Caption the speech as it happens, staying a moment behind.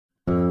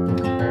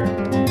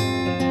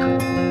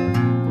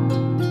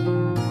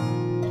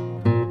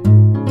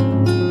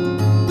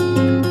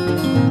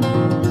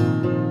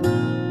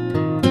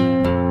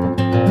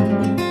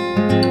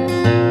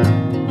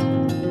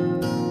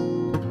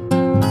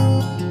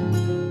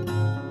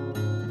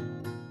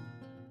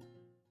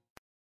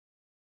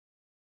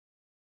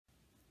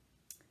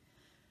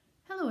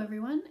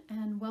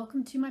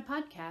welcome to my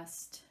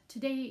podcast.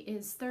 Today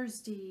is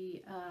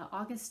Thursday,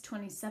 August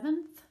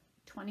 27th,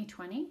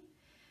 2020,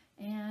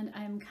 and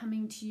I'm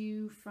coming to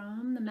you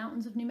from the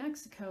mountains of New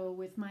Mexico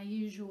with my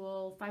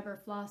usual fiber,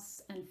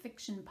 floss, and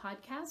fiction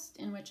podcast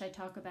in which I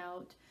talk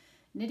about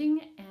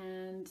knitting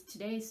and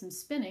today some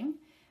spinning,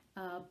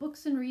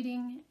 books and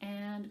reading,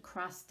 and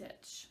cross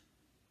stitch.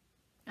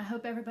 I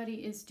hope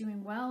everybody is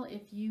doing well.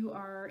 If you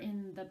are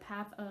in the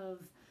path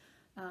of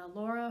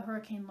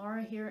Hurricane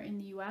Laura here in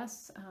the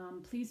U.S.,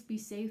 please be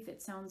safe.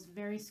 It sounds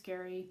very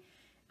scary.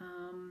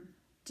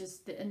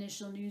 Just the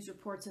initial news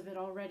reports of it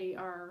already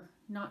are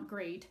not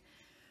great.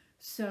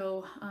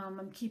 So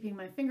I'm keeping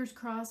my fingers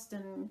crossed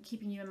and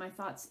keeping you in my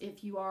thoughts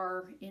if you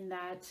are in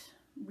that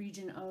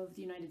region of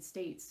the United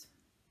States.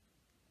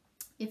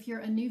 If you're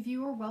a new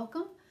viewer,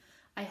 welcome.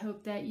 I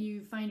hope that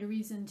you find a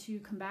reason to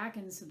come back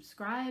and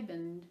subscribe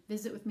and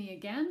visit with me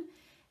again.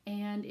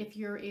 And if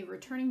you're a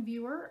returning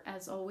viewer,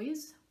 as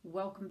always,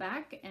 welcome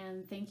back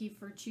and thank you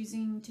for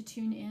choosing to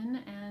tune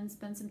in and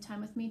spend some time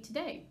with me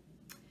today.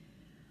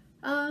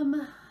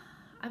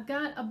 I've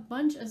got a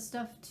bunch of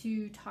stuff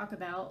to talk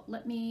about.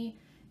 Let me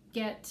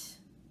get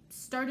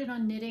started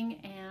on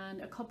knitting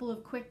and a couple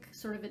of quick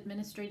sort of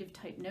administrative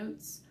type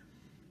notes.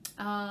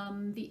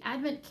 The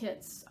Advent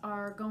kits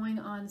are going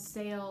on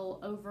sale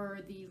over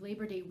the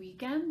Labor Day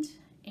weekend,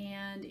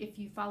 and if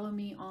you follow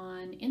me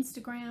on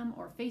Instagram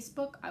or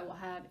Facebook, I will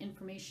have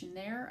information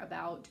there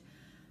about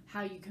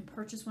how you can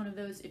purchase one of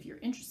those if you're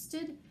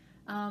interested.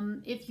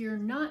 If you're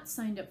not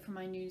signed up for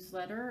my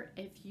newsletter,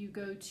 if you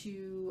go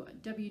to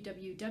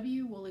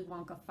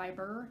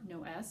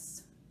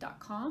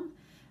www.woollyWonkaFiber.com,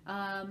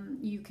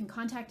 you can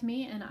contact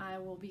me and I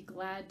will be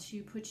glad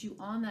to put you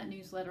on that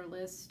newsletter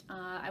list.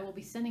 I will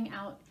be sending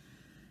out,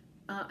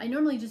 I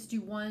normally just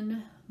do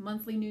one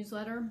monthly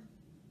newsletter,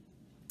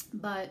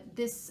 but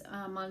this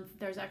month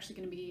there's actually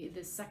going to be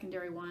this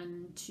secondary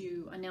one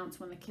to announce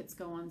when the kits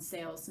go on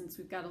sale, since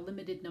we've got a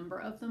limited number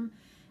of them.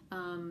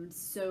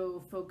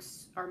 So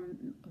folks are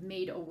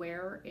made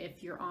aware.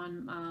 If you're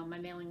on my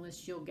mailing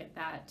list, you'll get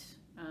that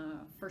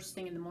first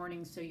thing in the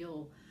morning, so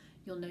you'll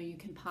know you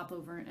can pop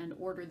over and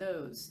order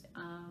those.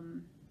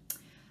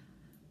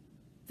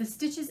 The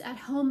Stitches at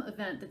Home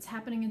event that's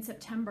happening in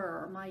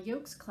September, my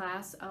yokes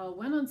class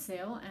went on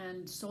sale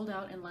and sold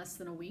out in less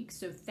than a week.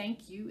 So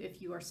thank you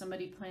if you are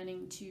somebody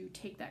planning to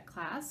take that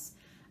class.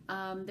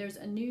 There's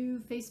a new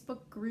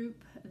Facebook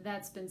group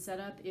that's been set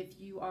up if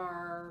you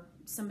are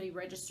somebody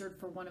registered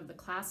for one of the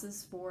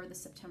classes for the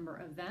September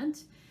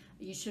event.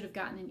 You should have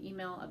gotten an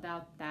email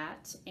about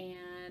that,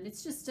 and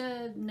it's just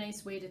a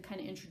nice way to kind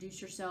of introduce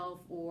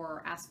yourself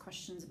or ask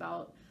questions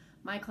about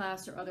my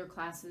class or other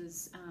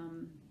classes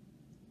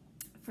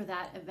for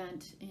that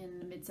event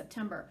in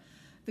mid-September.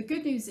 The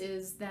good news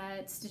is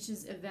that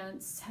Stitches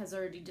Events has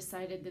already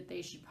decided that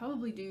they should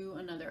probably do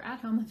another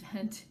at-home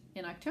event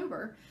in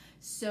October.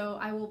 So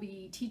I will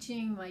be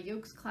teaching my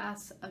yokes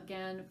class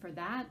again for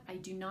that. I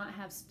do not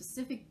have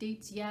specific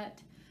dates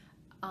yet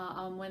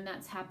on when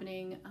that's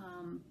happening,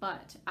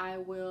 but I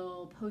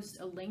will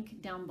post a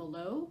link down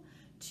below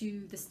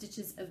to the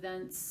Stitches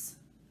Events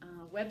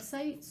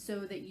website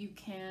so that you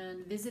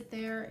can visit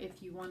there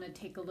if you want to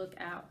take a look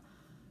at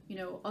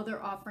other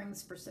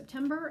offerings for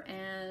September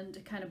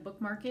and kind of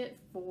bookmark it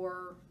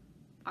for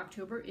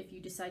October if you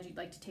decide you'd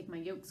like to take my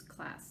yokes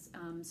class.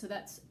 So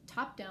that's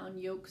top-down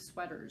yoke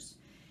sweaters.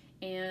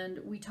 And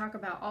we talk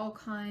about all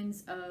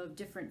kinds of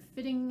different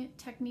fitting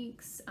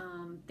techniques,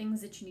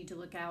 things that you need to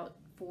look out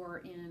for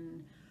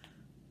in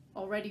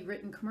already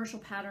written commercial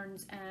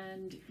patterns,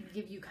 and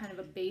give you kind of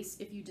a base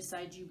if you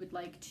decide you would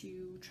like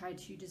to try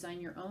to design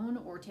your own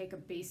or take a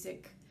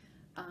basic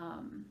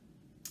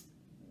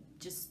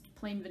just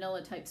plain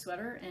vanilla type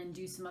sweater and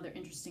do some other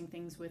interesting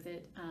things with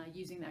it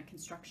using that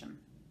construction.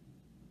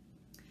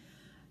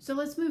 So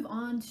let's move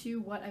on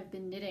to what I've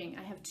been knitting.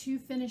 I have two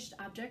finished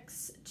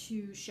objects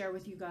to share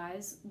with you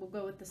guys. We'll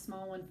go with the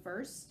small one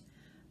first.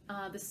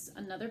 This is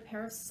another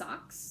pair of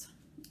socks,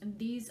 and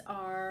these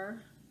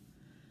are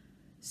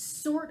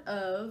sort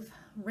of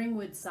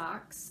ringwood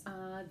socks.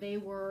 They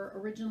were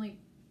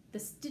originally, the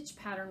stitch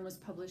pattern was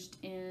published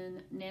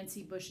in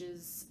Nancy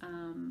Bush's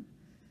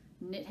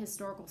Knit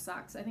Historical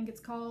Socks, I think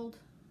it's called.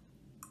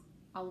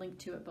 I'll link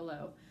to it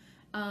below.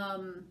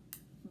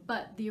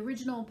 But the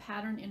original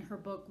pattern in her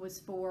book was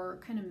for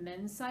kind of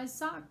men's size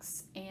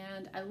socks,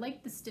 and I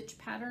liked the stitch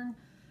pattern,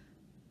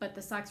 but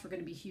the socks were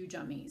going to be huge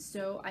on me.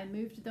 So I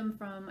moved them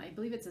from, I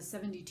believe it's a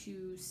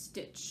 72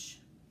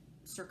 stitch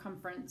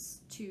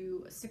circumference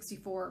to a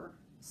 64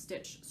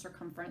 stitch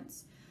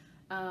circumference.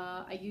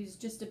 I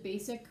used just a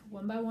basic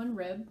 1x1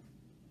 rib.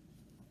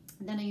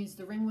 Then I used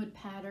the ringwood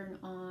pattern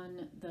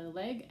on the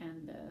leg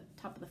and the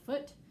top of the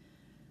foot.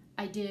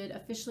 I did a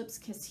fish lips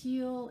kiss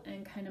heel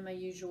and kind of my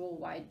usual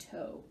wide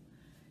toe.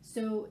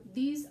 So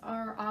these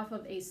are off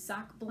of a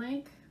sock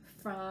blank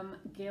from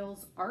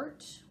Gail's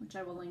Art, which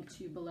I will link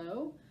to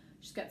below.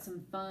 She's got some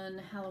fun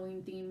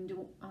Halloween themed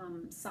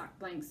sock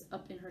blanks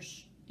up in her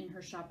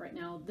shop right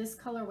now. This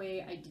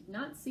colorway I did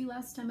not see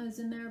last time I was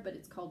in there, but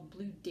it's called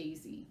Blue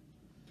Daisy.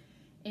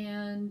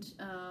 And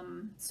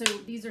so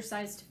these are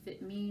sized to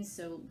fit me,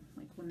 so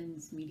like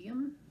women's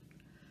medium.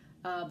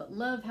 But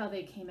love how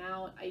they came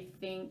out. I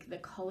think the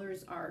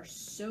colors are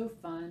so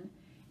fun.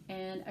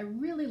 And I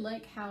really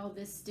like how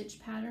this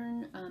stitch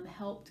pattern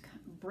helped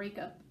break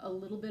up a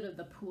little bit of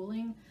the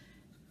pooling.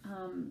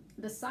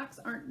 The socks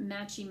aren't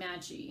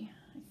matchy-matchy.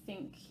 I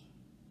think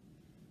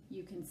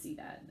you can see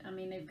that. I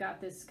mean, they've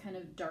got this kind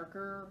of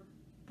darker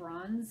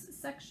bronze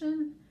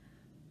section,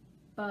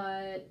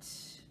 but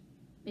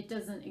it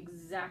doesn't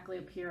exactly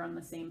appear on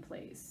the same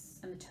place,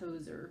 and the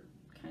toes are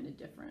kind of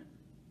different.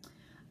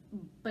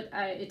 But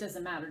it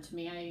doesn't matter to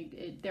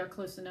me. They're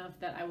close enough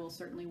that I will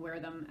certainly wear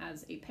them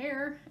as a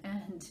pair,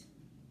 and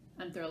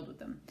I'm thrilled with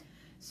them.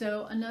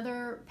 So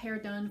another pair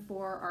done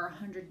for our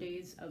 100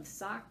 Days of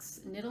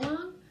Socks knit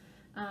along.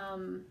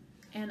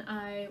 And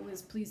I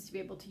was pleased to be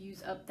able to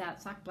use up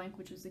that sock blank,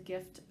 which was a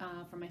gift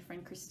from my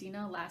friend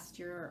Christina last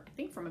year, I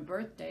think for my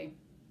birthday.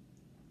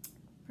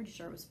 Pretty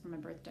sure it was for my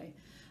birthday.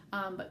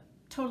 But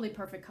totally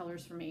perfect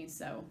colors for me,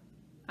 so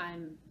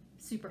I'm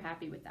super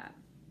happy with that.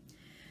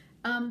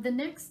 The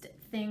next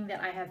thing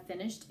that I have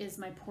finished is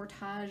my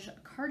portage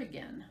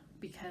cardigan,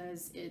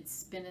 because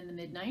it's been in the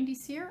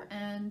mid-90s here,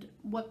 and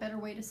what better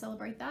way to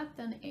celebrate that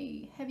than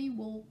a heavy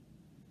wool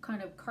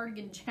kind of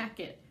cardigan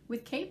jacket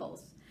with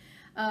cables.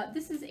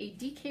 This is a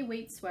DK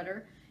weight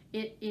sweater.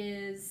 It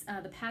is,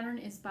 the pattern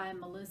is by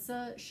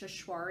Melissa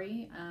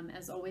Shashwari.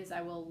 As always,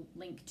 I will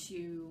link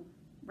to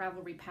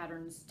Ravelry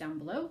patterns down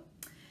below.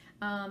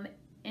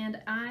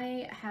 And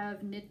I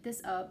have knit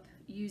this up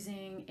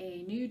using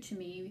a new to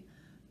me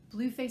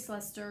Blueface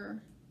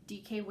Leicester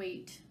DK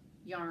weight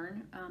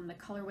yarn. The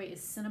colorway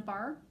is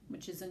Cinnabar,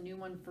 which is a new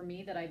one for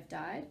me that I've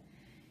dyed.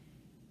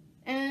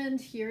 And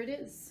here it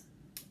is.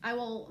 I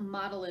will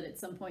model it at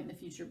some point in the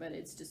future, but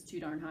it's just too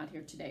darn hot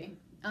here today.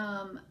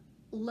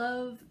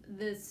 Love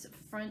this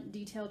front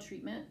detail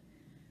treatment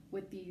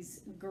with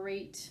these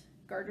great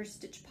garter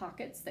stitch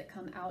pockets that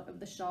come out of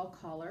the shawl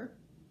collar.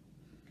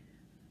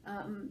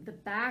 The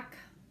back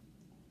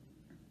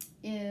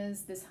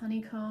is this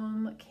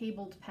honeycomb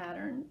cabled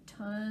pattern,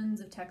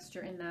 tons of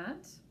texture in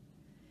that.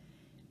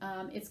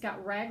 It's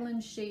got raglan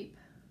shape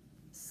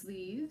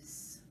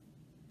sleeves.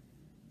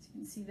 So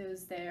you can see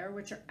those there,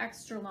 which are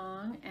extra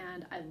long,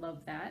 and I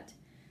love that.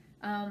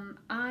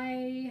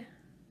 I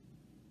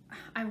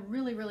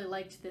really, really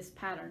liked this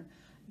pattern.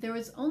 There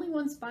was only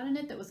one spot in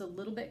it that was a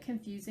little bit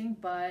confusing,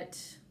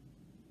 but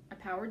I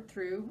powered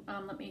through.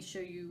 Let me show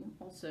you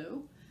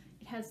also.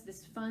 It has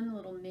this fun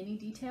little mini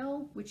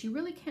detail, which you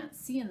really can't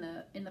see in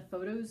the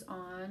photos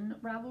on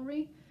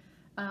Ravelry,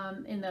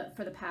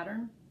 for the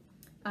pattern.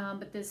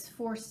 But this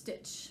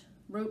 4-stitch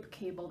rope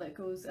cable that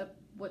goes up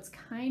what's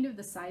kind of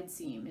the side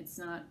seam. It's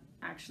not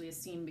actually a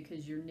seam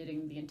because you're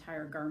knitting the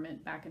entire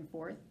garment back and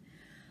forth.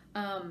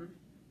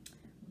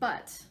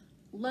 But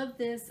love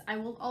this. I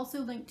will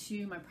also link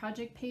to my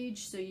project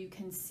page so you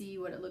can see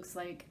what it looks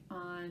like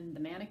on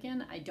the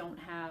mannequin. I don't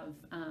have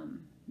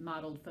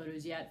modeled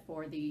photos yet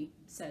for the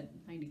said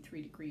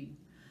 93-degree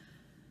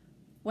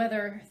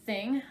weather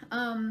thing.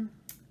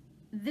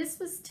 This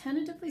was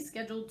tentatively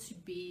scheduled to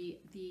be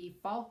the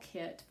fall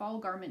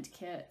garment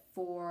kit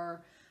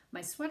for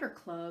my sweater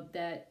club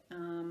that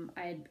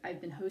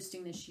I've been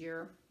hosting this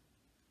year.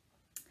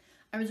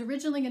 I was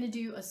originally going to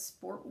do a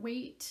sport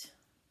weight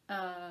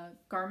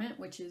garment,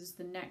 which is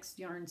the next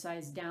yarn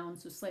size down,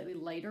 so slightly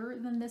lighter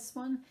than this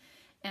one,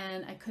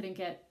 and I couldn't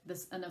get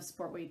enough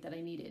sport weight that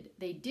I needed.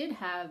 They did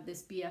have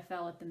this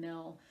BFL at the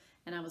mill,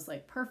 and I was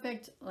like,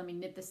 perfect, let me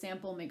knit the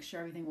sample, make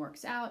sure everything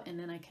works out, and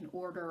then I can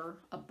order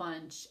a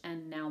bunch,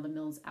 and now the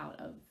mill's out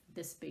of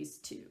this space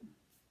too.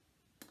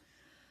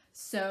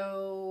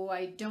 So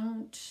I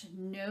don't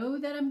know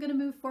that I'm going to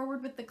move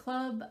forward with the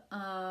club.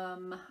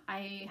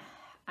 I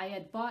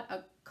had bought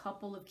a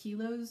couple of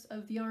kilos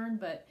of yarn,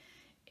 but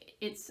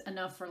it's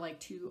enough for like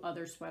 2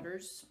 other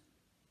sweaters.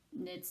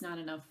 It's not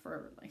enough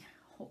for like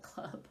a whole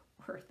club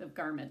worth of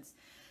garments.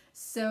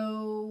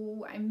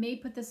 So I may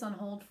put this on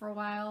hold for a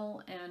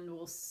while, and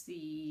we'll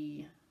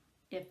see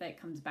if that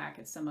comes back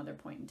at some other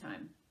point in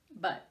time.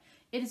 But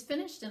it is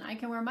finished and I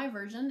can wear my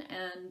version,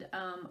 and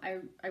I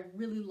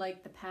really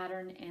like the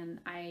pattern, and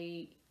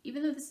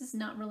even though this is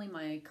not really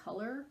my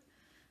color,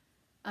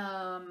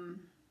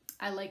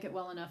 I like it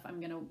well enough. I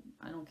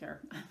don't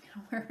care. I'm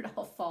gonna wear it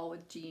all fall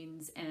with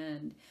jeans,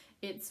 and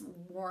it's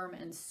warm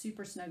and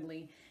super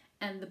snuggly.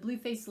 And the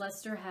Blueface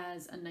Leicester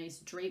has a nice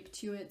drape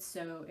to it,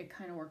 so it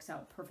kind of works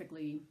out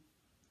perfectly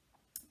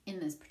in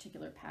this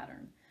particular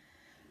pattern.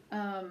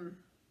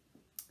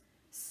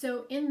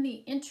 So in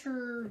the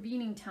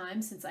intervening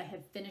time, since I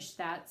have finished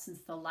that,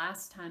 since the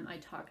last time I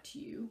talked to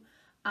you,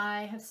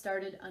 I have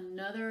started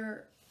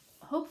another,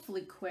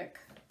 hopefully quick,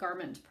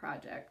 garment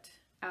project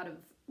out of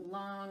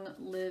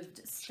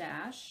long-lived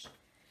stash,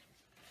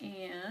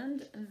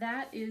 and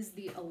that is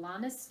the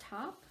Alanis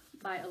top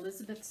by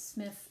Elizabeth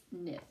Smith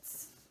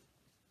Knits.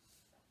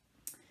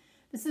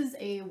 This is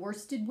a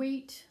worsted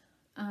weight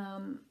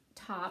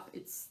top.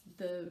 It's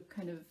the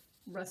kind of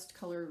rust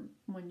color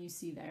one you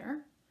see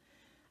there.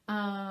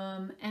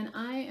 And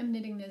I am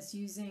knitting this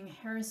using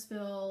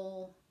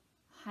Harrisville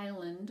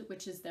Highland,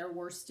 which is their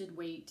worsted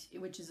weight,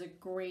 which is a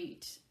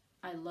great,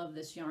 I love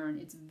this yarn.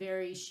 It's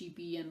very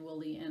sheepy and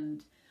woolly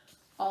and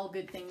all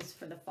good things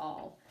for the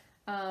fall.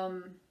 I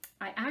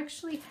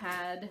actually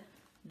had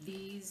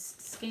these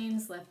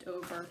skeins left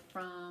over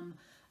from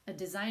a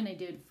design I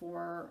did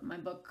for my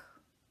book,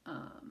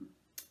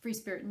 Free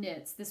Spirit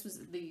Knits. This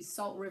was the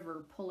Salt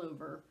River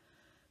pullover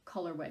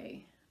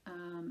colorway.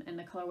 And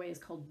the colorway is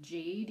called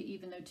Jade,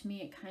 even though to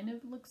me it kind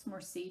of looks more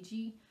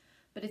sagey,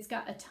 but it's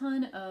got a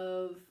ton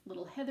of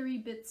little heathery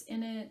bits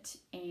in it,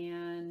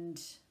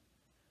 and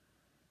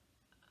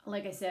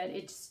like I said,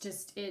 it's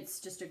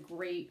just a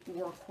great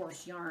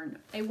workhorse yarn.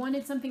 I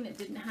wanted something that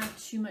didn't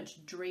have too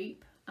much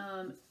drape.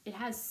 It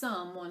has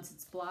some once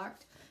it's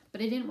blocked,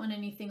 but I didn't want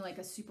anything like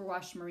a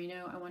superwash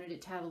merino. I wanted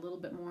it to have a little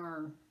bit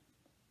more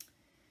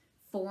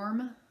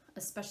form,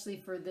 especially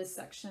for this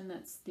section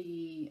that's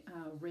the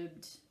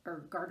ribbed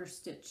or garter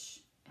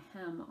stitch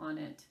hem on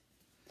it.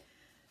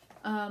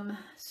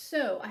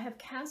 So I have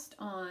cast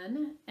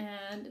on,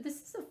 and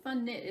this is a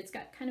fun knit. It's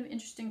got kind of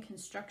interesting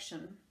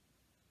construction.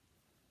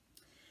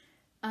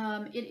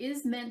 It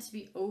is meant to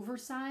be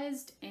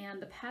oversized,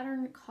 and the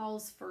pattern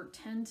calls for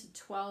 10 to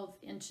 12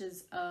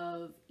 inches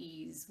of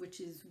ease, which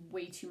is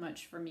way too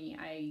much for me.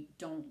 I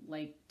don't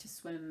like to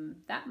swim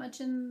that much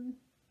in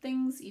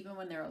things, even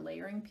when they're a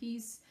layering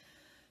piece.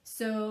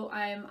 So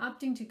I'm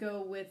opting to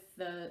go with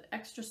the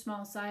extra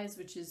small size,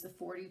 which is the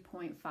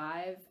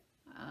 40.5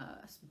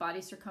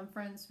 body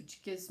circumference,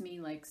 which gives me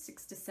like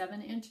 6 to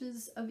 7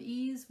 inches of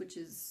ease, which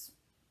is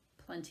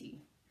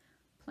plenty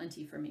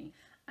for me.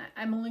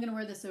 I'm only going to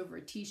wear this over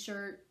a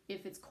t-shirt.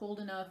 If it's cold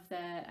enough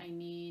that I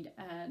need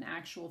an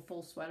actual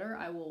full sweater,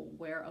 I will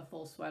wear a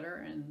full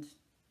sweater. And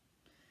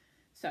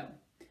so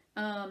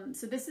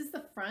this is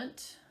the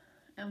front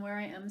and where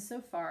I am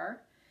so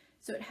far.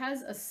 So it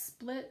has a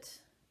split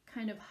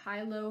kind of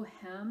high-low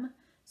hem.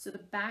 So the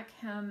back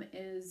hem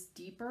is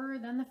deeper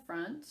than the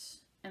front,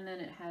 and then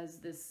it has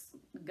this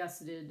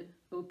gusseted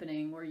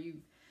opening where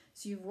you've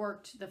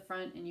worked the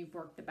front and you've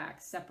worked the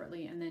back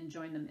separately and then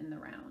joined them in the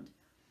round.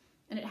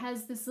 And it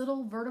has this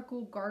little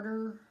vertical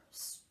garter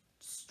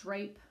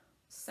stripe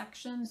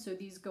section. So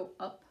these go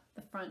up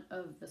the front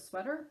of the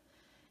sweater.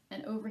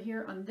 And over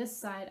here on this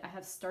side, I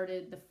have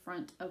started the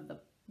front of the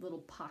little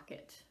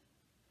pocket.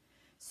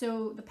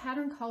 So the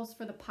pattern calls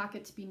for the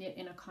pocket to be knit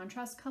in a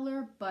contrast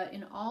color, but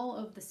in all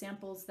of the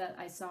samples that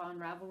I saw on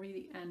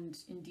Ravelry and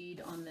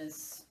indeed on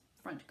this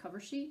front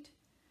cover sheet,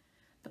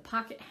 the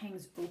pocket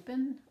hangs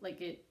open, like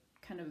it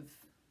kind of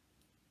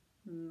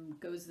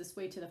goes this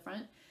way to the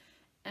front.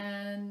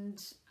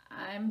 And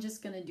I'm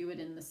just going to do it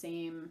in the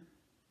same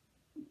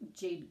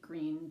jade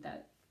green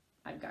that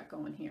I've got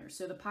going here.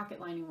 So the pocket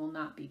lining will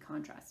not be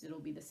contrast. It'll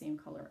be the same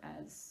color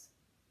as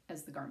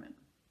the garment.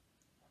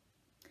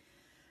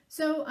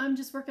 So I'm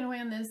just working away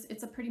on this.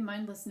 It's a pretty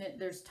mindless knit.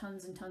 There's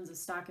tons and tons of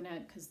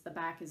stockinette because the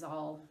back is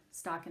all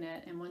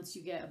stockinette. And once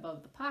you get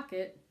above the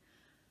pocket,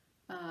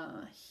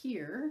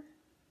 here,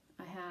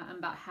 I'm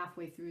about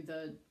halfway through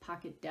the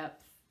pocket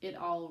depth. It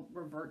all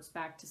reverts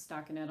back to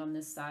stockinette on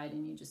this side,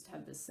 and you just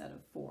have this set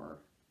of 4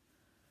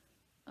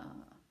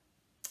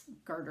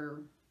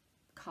 garter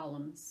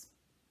columns.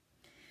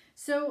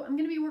 So I'm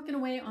going to be working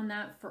away on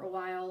that for a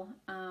while.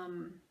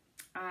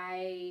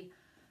 I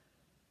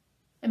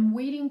am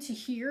waiting to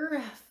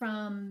hear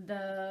from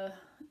the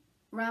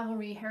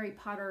Ravelry Harry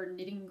Potter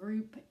knitting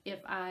group if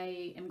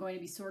I am going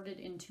to be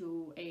sorted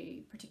into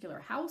a particular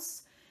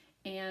house,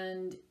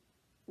 and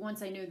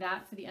once I know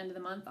that for the end of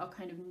the month, I'll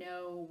kind of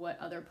know what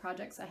other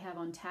projects I have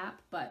on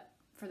tap. But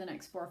for the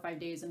next 4 or 5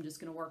 days, I'm just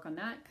going to work on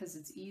that because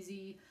it's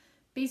easy,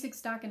 basic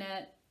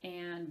stockinette,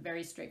 and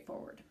very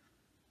straightforward.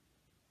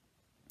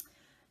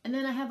 And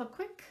then I have a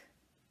quick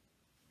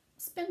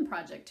spin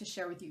project to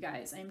share with you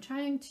guys. I'm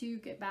trying to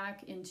get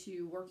back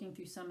into working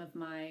through some of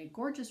my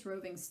gorgeous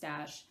roving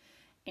stash,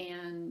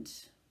 and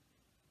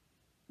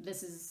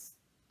this is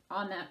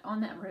on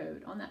that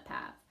road, on that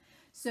path.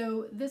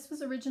 So this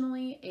was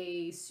originally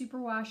a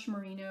superwash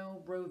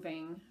merino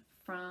roving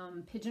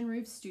from Pigeon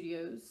Roof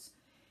Studios.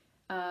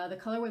 The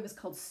colorway was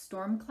called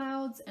Storm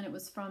Clouds, and it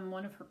was from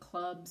one of her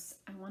clubs.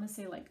 I want to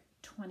say like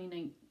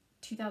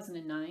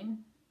 2009,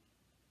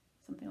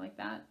 something like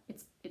that.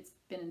 It's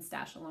been in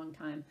stash a long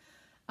time.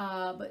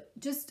 But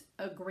just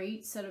a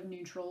great set of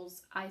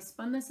neutrals. I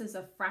spun this as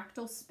a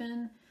fractal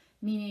spin,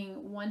 meaning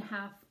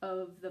 1/2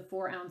 of the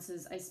 4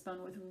 ounces I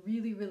spun with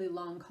really, really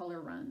long color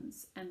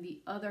runs, and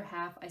the other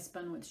half I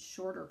spun with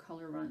shorter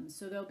color runs.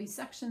 So there'll be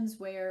sections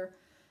where,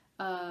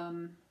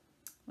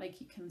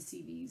 like you can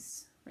see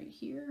these right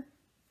here.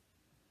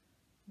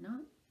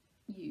 Not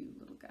you,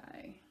 little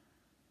guy.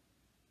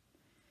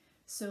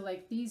 So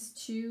like these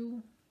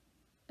two,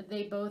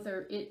 they both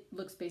are, it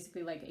looks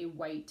basically like a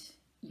white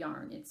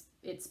yarn.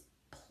 It's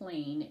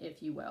plain,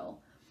 if you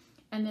will.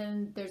 And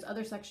then there's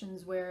other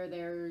sections where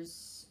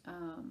there's,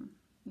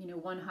 you know,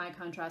 one high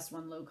contrast,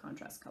 one low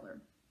contrast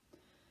color.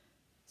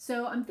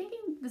 So I'm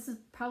thinking this is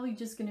probably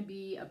just going to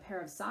be a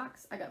pair of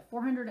socks. I got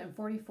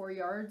 444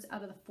 yards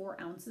out of the 4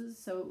 ounces,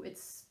 so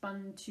it's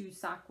spun to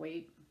sock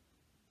weight.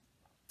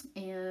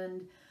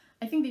 And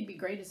I think they'd be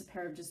great as a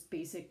pair of just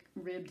basic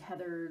ribbed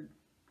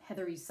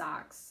heathery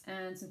socks.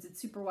 And since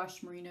it's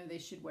superwash merino, they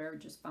should wear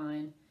just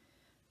fine.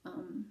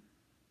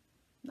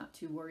 Not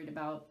too worried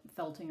about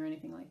felting or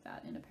anything like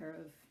that in a pair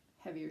of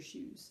heavier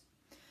shoes.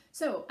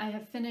 So I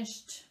have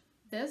finished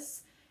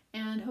this,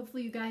 and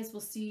hopefully you guys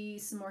will see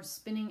some more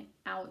spinning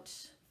out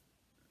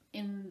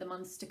in the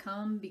months to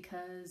come,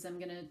 because I'm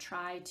going to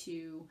try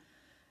to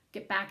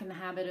get back in the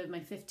habit of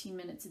my 15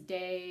 minutes a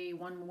day,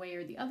 one way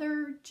or the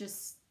other,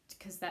 just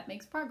because that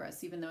makes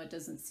progress, even though it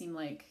doesn't seem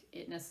like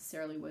it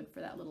necessarily would for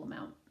that little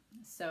amount.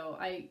 So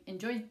I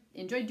enjoyed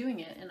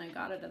doing it, and I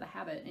got out of the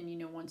habit. And you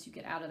know, once you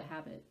get out of the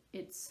habit,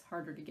 it's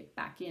harder to get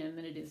back in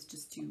than it is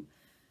just to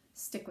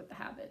stick with the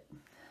habit.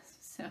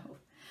 So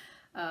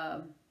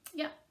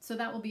yeah, so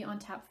that will be on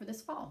tap for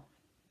this fall.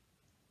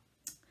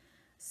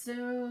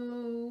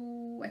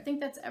 So I think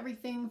that's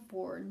everything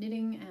for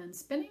knitting and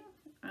spinning.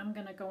 I'm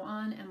gonna go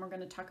on and we're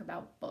gonna talk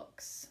about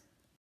books.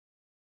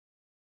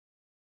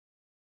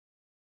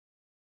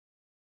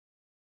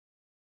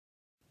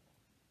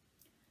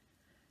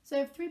 So I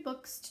have 3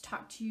 books to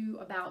talk to you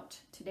about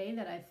today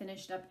that I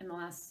finished up in the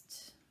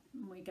last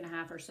week and a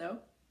half or so.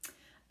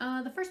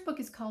 The first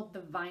book is called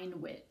The Vine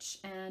Witch,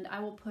 and I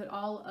will put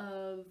all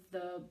of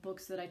the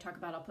books that I talk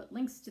about, I'll put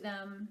links to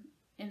them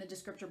in the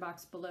descriptor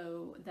box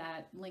below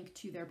that link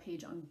to their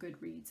page on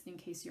Goodreads in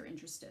case you're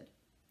interested.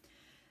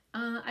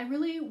 I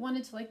really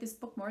wanted to like this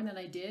book more than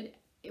I did.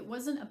 It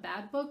wasn't a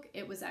bad book.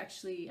 It was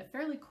actually a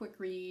fairly quick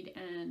read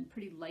and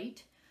pretty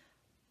light.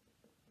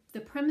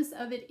 The premise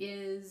of it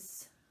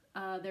is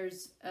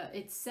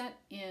it's set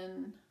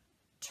in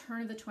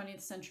turn of the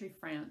 20th century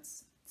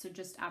France, so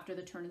just after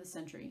the turn of the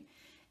century.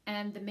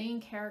 And the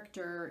main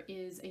character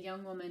is a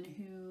young woman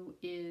who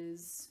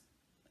is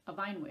a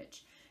vine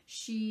witch.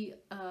 She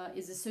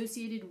is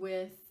associated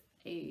with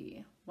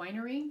a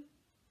winery.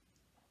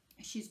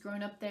 She's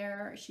grown up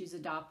there. She's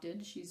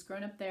adopted. She's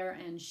grown up there,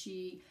 and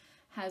she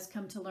has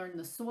come to learn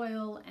the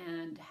soil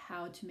and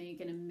how to make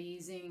an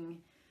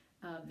amazing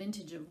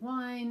vintage of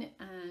wine,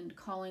 and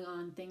calling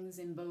on things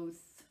in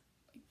both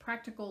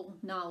practical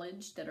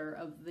knowledge that are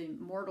of the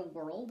mortal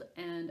world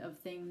and of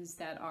things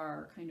that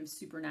are kind of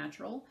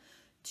supernatural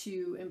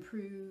to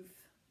improve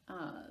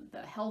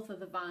the health of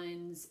the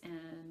vines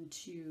and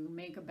to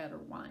make a better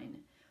wine.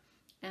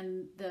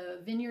 And the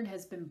vineyard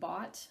has been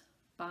bought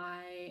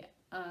by,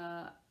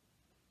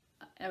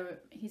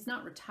 he's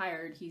not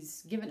retired,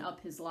 he's given up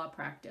his law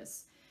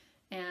practice,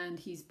 and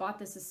he's bought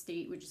this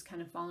estate which has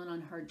kind of fallen on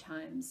hard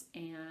times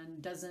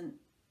and doesn't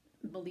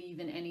believe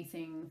in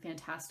anything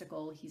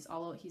fantastical. He's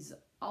all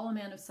a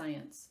man of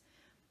science,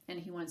 and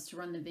he wants to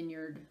run the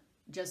vineyard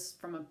just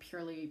from a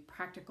purely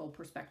practical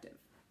perspective.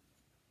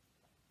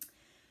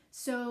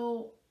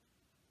 So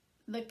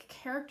the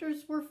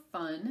characters were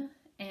fun,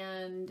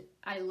 and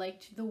I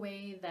liked the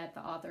way that the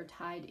author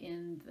tied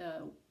in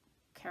the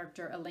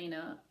character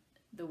Elena,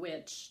 the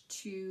witch,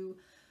 to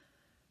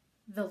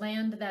the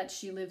land that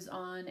she lives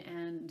on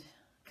and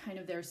kind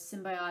of their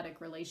symbiotic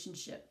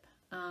relationship.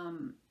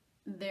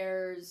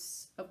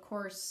 There's, of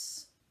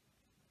course,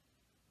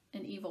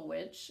 an evil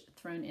witch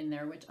thrown in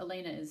there, which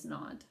Elena is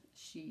not.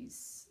 She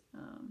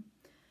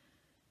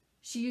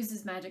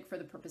uses magic for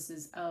the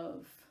purposes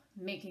of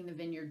making the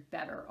vineyard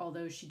better,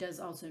 although she does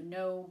also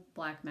know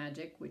black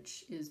magic,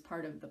 which is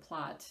part of the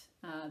plot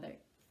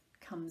that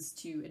comes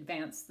to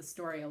advance the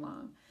story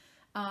along.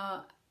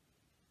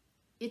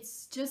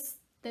 It's just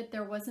that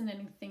there wasn't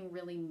anything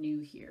really new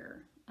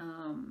here.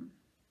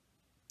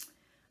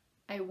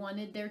 I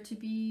wanted there to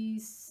be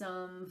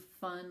some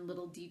fun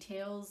little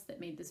details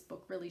that made this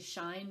book really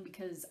shine,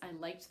 because I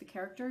liked the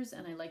characters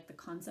and I liked the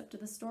concept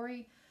of the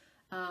story.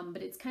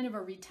 But it's kind of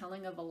a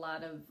retelling of a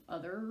lot of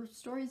other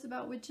stories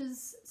about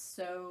witches,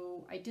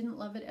 so I didn't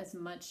love it as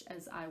much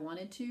as I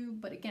wanted to.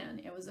 But again,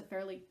 it was a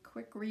fairly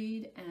quick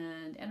read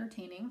and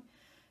entertaining.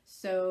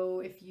 So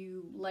if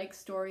you like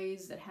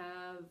stories that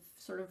have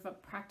sort of a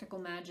practical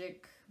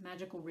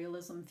magical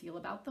realism feel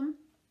about them,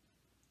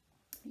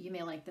 you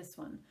may like this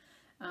one.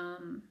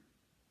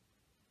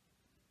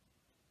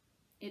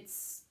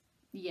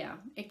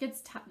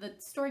 The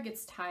story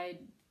gets tied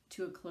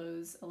to a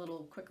close a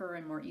little quicker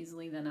and more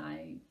easily than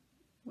I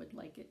would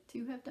like it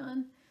to have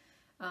done.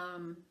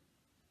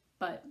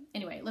 But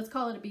anyway, let's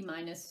call it a B-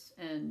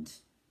 and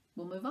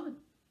we'll move on.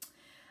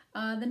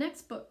 The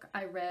next book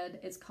I read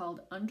is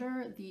called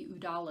Under the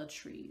Udala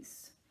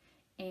Trees.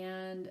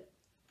 And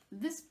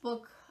this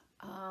book,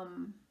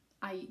 I'm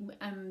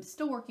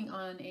still working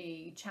on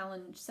a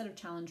set of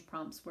challenge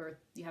prompts where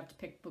you have to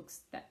pick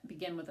books that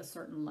begin with a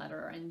certain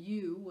letter, and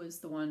U was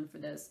the one for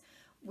this,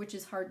 which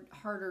is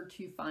harder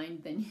to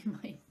find than you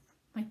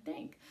might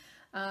think.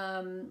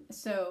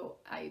 So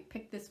I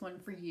picked this one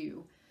for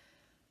you.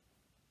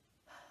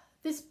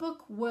 This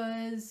book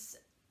was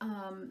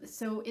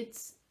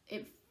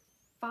it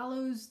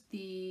follows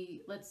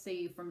the, let's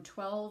say, from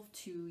 12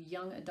 to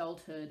young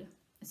adulthood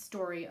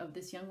story of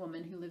this young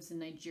woman who lives in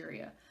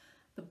Nigeria.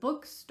 The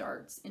book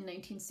starts in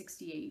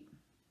 1968,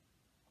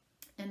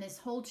 and this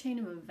whole chain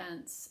of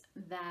events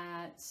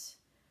that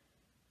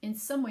in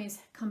some ways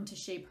come to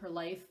shape her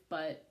life,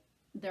 but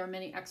there are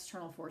many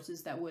external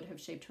forces that would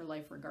have shaped her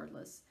life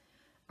regardless,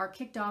 are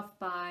kicked off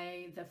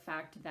by the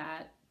fact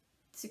that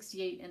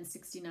 68 and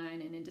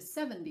 69 and into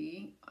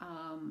 70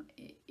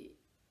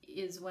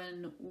 is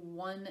when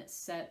one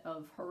set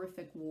of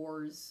horrific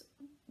wars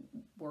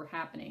were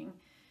happening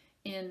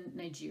in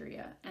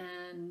Nigeria.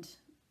 And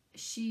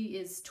she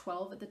is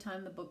 12 at the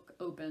time the book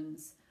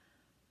opens.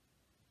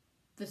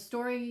 The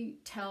story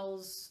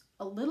tells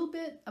a little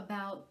bit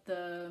about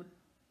the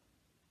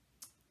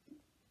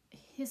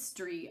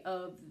history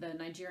of the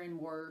Nigerian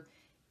war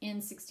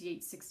in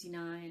 68,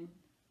 69,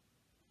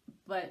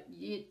 but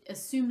it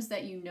assumes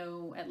that you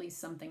know at least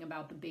something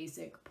about the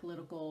basic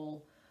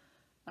political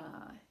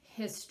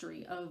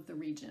history of the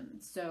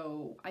region.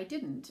 So I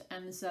didn't,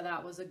 and so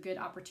that was a good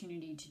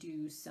opportunity to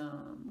do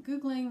some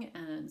Googling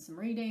and some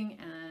reading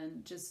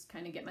and just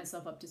kind of get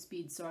myself up to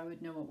speed so I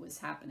would know what was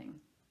happening,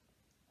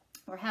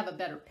 or have a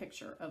better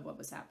picture of what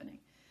was happening.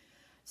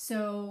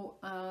 So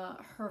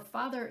her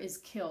father is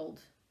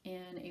killed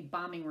in a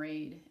bombing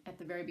raid at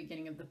the very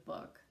beginning of the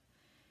book.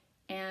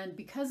 And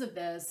because of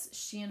this,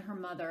 she and her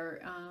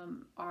mother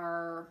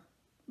are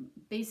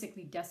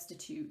basically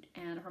destitute,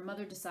 and her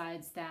mother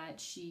decides that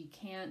she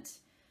can't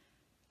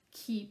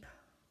keep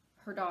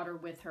her daughter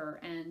with her,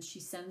 and she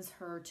sends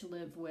her to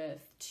live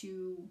with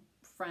two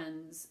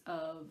friends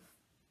of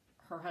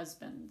her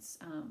husband's,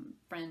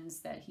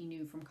 friends that he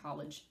knew from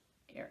college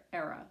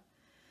era.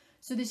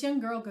 So this young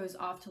girl goes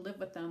off to live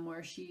with them,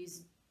 where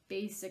she's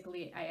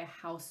basically a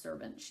house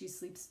servant. She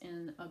sleeps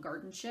in a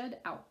garden shed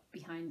out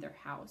behind their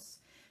house.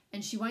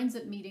 And she winds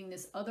up meeting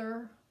this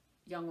other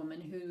young woman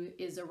who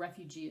is a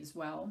refugee as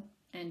well,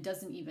 and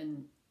doesn't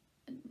even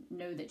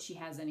know that she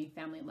has any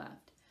family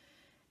left.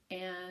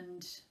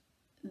 And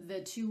the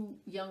two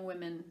young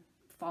women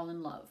fall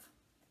in love.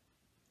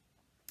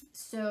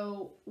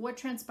 So what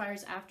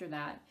transpires after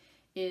that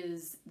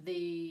is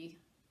the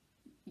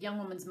young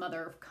woman's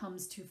mother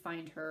comes to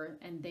find her,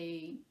 and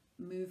they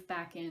move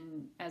back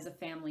in as a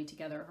family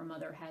together. Her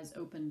mother has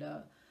opened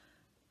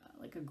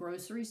like a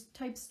grocery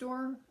type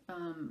store,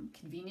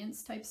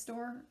 convenience type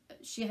store.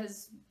 She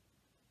has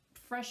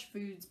fresh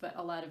foods, but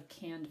a lot of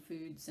canned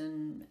foods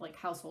and like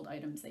household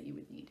items that you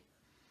would need.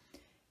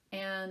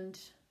 And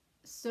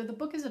so the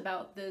book is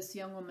about this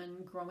young woman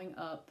growing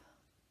up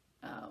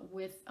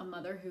with a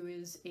mother who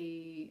is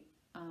a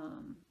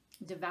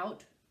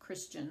devout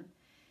Christian,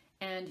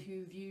 and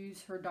who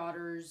views her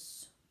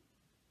daughter's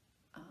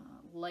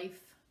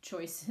life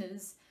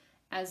choices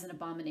as an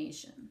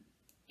abomination,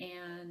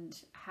 and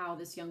how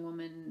this young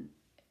woman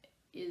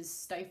is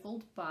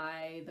stifled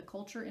by the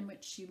culture in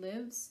which she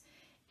lives,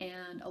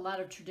 and a lot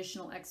of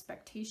traditional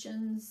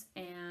expectations,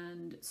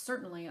 and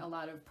certainly a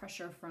lot of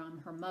pressure from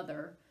her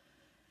mother,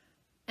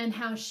 and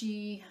how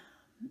she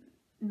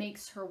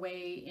makes her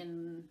way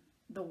in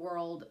the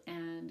world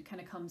and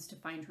kind of comes to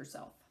find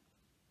herself.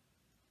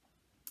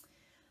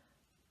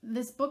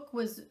 This book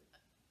was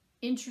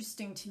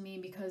interesting to me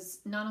because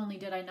not only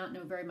did I not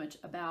know very much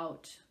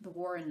about the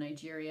war in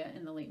Nigeria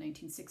in the late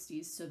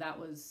 1960s, so that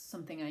was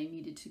something I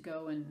needed to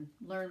go and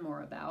learn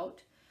more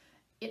about,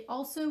 it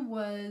also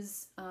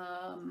was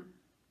kind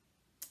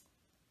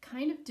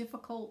of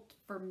difficult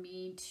for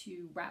me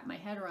to wrap my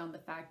head around the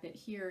fact that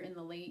here in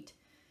the late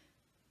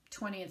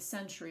 20th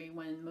century,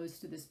 when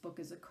most of this book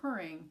is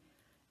occurring,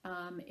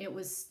 it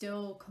was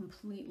still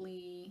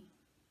completely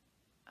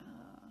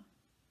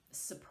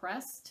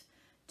suppressed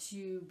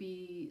to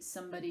be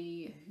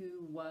somebody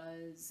who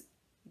was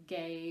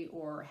gay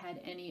or had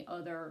any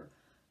other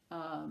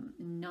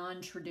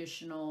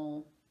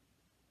non-traditional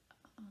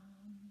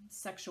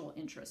sexual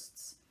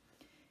interests.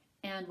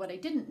 And what I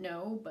didn't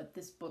know, but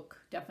this book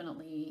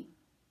definitely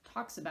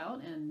talks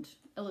about and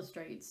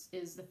illustrates,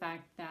 is the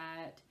fact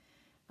that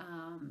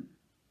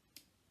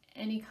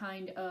any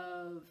kind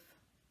of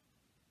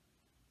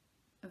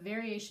a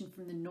variation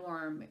from the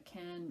norm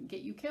can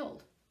get you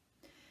killed.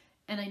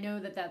 And I know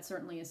that that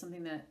certainly is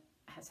something that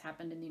has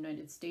happened in the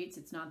United States.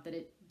 It's not that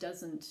it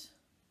doesn't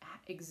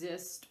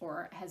exist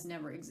or has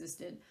never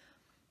existed,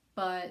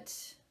 but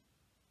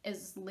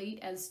as late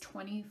as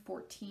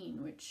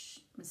 2014, which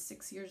was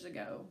 6 years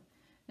ago,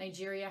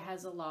 Nigeria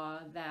has a law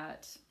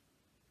that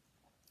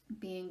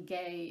being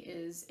gay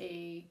is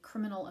a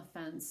criminal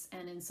offense,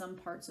 and in some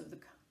parts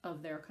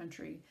of their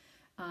country,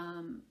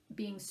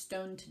 being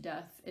stoned to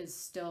death is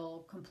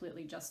still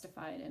completely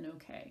justified and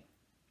okay,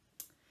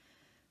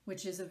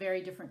 which is a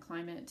very different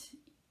climate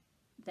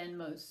than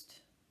most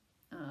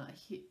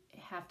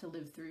have to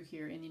live through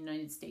here in the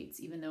United States,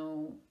 even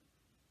though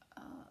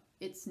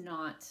it's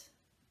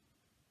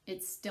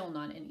still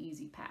not an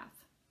easy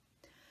path.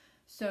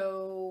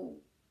 So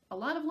a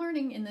lot of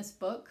learning in this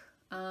book.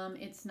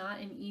 It's not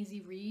an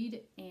easy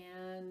read,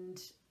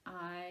 and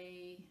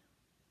I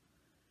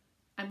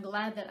I'm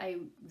glad that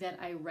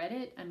I read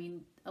it. I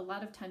mean, a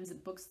lot of times the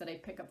books that I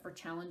pick up for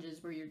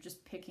challenges where you're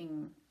just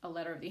picking a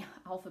letter of the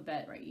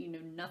alphabet, right? You know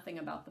nothing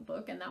about the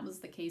book, and that was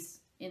the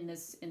case in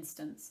this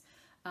instance.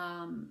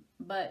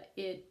 But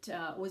it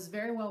was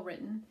very well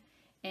written,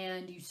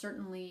 and you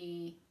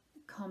certainly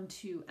come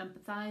to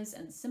empathize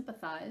and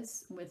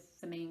sympathize with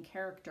the main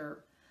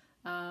character.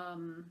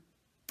 Um,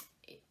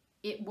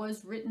 it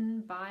was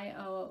written by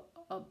a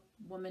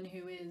woman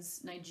who is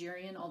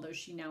Nigerian, although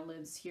she now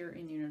lives here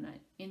in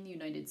the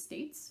United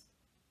States.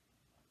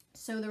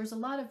 So there was a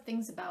lot of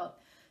things about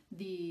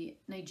the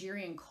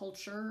Nigerian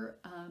culture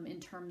in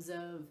terms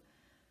of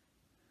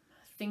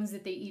things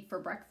that they eat for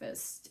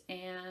breakfast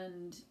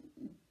and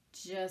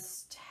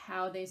just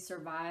how they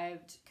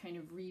survived kind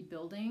of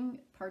rebuilding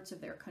parts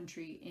of their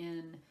country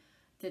in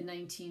the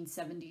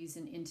 1970s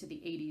and into the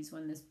 80s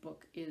when this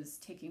book is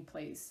taking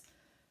place.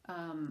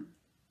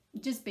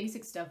 Just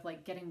basic stuff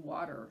like getting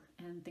water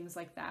and things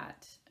like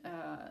that.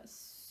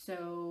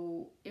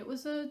 So it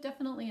was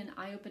definitely an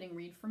eye-opening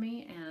read for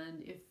me,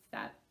 and if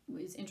that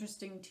was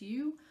interesting to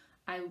you,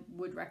 I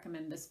would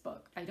recommend this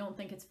book. I don't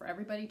think it's for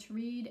everybody to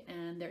read,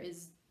 and there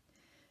is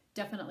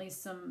definitely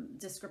some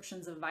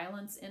descriptions of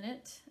violence in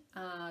it.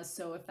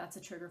 So if that's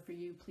a trigger for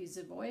you, please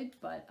avoid.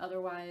 But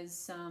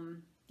otherwise,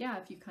 yeah,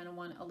 if you kind of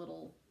want a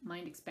little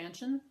mind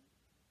expansion,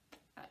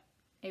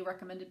 a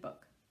recommended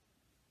book.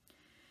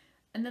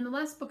 And then the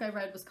last book I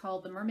read was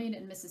called The Mermaid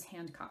and Mrs.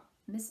 Hancock.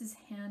 Mrs.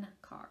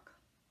 Hancock.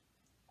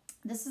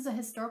 This is a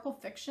historical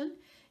fiction.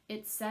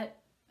 It's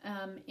set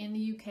in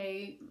the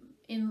UK,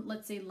 in,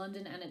 let's say,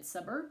 London and its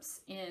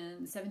suburbs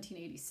in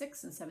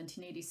 1786 and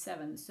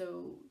 1787.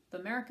 So the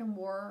American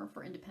War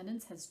for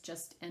Independence has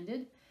just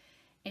ended.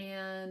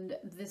 And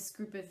this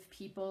group of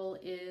people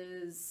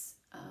is,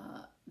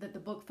 that the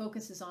book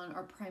focuses on,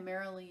 are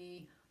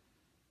primarily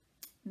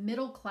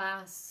middle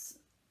class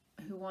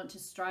who want to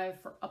strive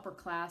for upper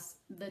class.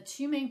 The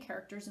two main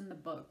characters in the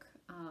book,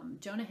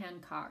 Jonah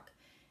Hancock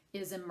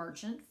is a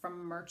merchant from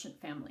a merchant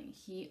family.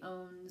 He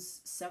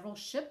owns several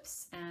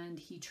ships and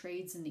he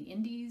trades in the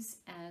Indies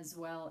as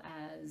well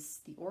as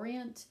the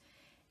Orient,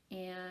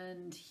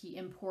 and he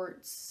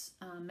imports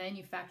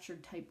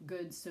manufactured type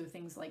goods, so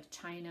things like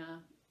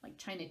China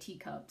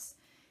teacups,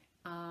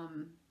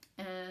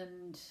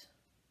 and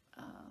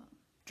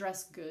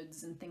dress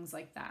goods and things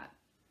like that.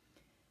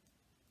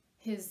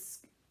 His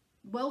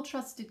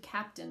well-trusted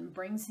captain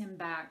brings him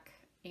back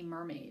a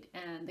mermaid,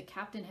 and the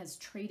captain has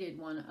traded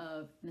one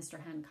of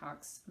Mr.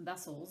 Hancock's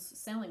vessels,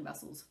 sailing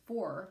vessels,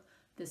 for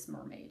this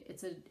mermaid.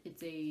 It's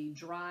a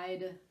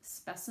dried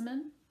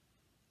specimen,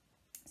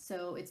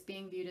 so it's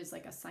being viewed as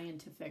like a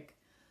scientific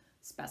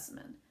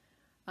specimen.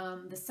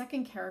 The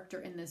second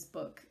character in this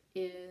book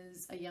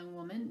is a young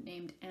woman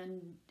named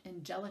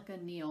Angelica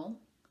Neal,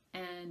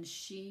 and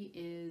she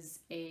is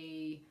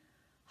a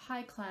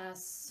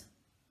high-class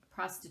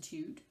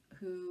prostitute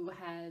who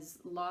has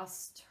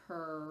lost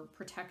her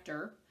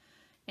protector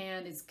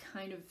and is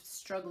kind of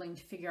struggling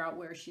to figure out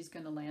where she's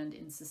going to land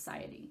in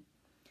society.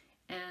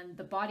 And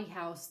the bawdy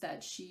house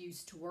that she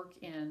used to work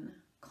in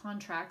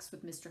contracts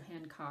with Mr.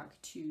 Hancock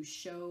to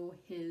show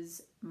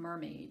his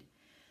mermaid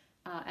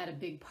at a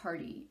big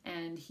party,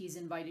 and he's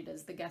invited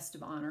as the guest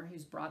of honor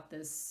who's brought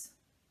this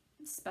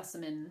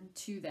specimen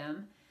to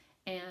them,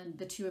 and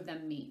the two of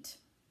them meet.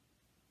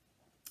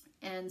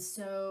 And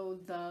so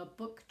the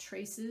book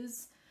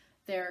traces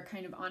their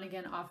kind of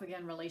on-again,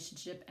 off-again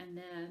relationship, and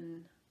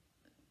then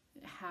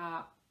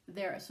how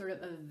their sort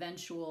of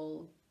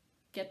eventual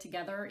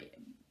get-together,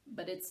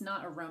 but it's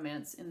not a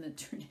romance in the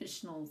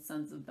traditional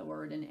sense of the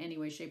word in any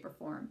way, shape, or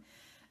form.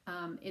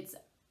 It's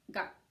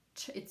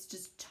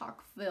just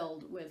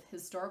chock-filled with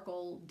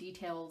historical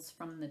details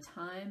from the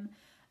time.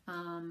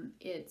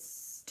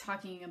 It's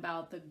talking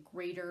about the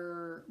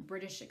greater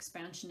British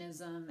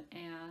expansionism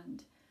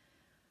and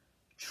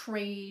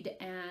trade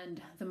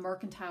and the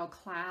mercantile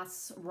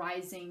class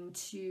rising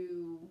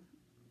to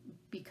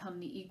become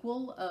the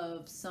equal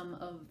of some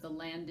of the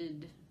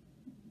landed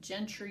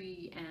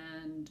gentry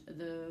and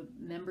the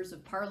members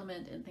of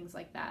parliament and things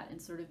like that,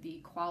 and sort of the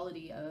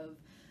equality of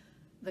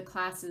the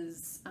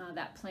classes.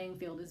 That playing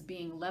field is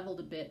being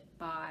leveled a bit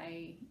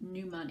by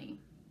new money.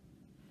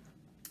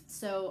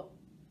 So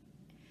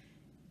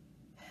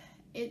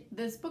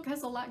this book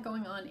has a lot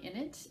going on in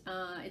it.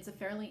 It's a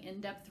fairly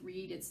in-depth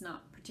read. It's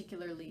not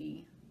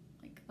particularly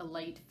like a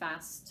light,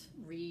 fast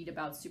read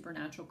about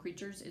supernatural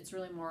creatures. It's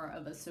really more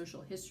of a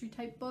social history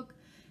type book.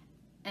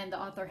 And the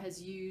author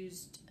has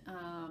used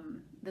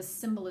the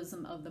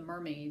symbolism of the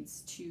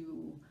mermaids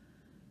to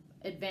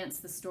advance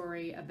the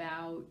story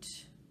about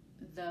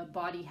the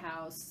bawdy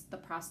house, the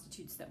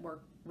prostitutes that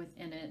work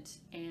within it,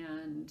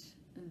 and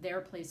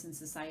their place in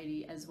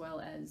society, as well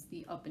as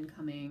the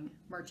up-and-coming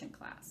merchant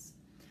class.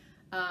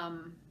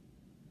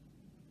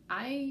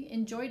 I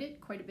enjoyed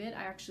it quite a bit.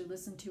 I actually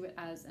listened to it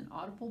as an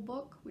Audible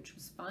book, which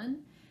was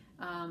fun,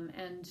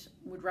 and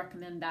would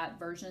recommend that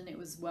version. It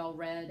was well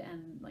read,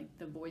 and like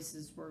the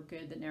voices were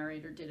good. The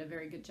narrator did a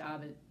very good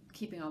job at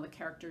keeping all the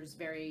characters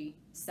very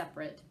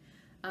separate.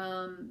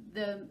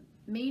 The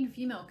main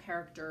female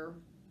character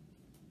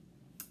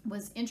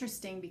was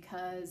interesting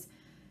because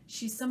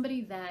she's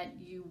somebody that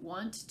you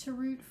want to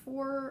root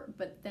for,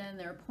 but then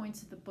there are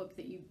points of the book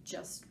that you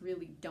just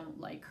really don't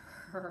like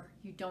her.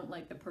 You don't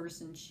like the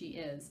person she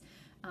is.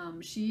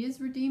 She is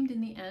redeemed in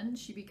the end.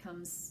 She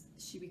becomes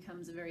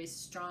a very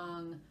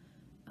strong,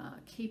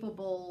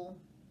 capable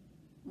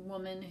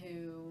woman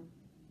who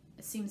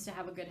seems to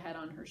have a good head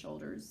on her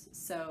shoulders.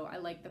 So I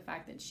like the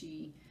fact that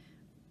she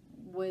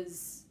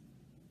was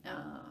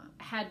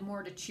had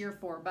more to cheer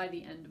for by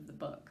the end of the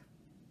book.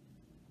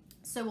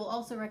 So we'll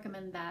also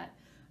recommend that.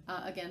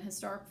 Again,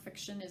 historic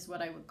fiction is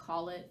what I would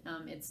call it.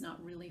 It's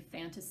not really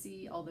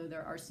fantasy, although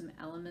there are some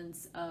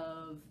elements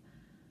of,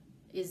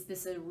 is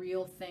this a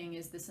real thing?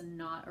 Is this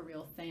not a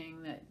real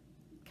thing, that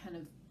kind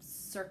of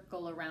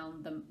circle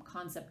around the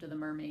concept of the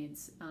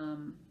mermaids.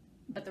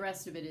 But the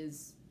rest of it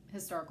is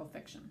historical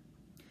fiction.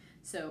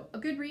 So a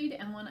good read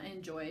and one I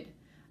enjoyed.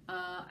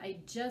 I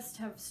just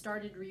have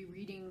started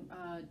rereading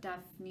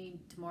Daphne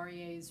du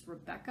Maurier's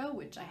Rebecca,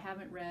 which I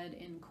haven't read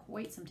in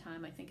quite some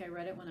time. I think I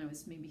read it when I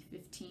was maybe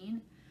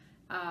 15.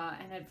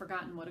 And I'd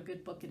forgotten what a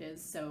good book it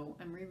is, so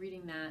I'm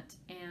rereading that.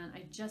 And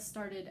I just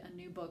started a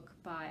new book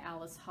by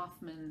Alice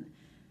Hoffman,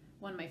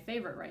 one of my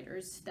favorite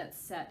writers, that's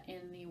set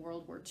in the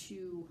World War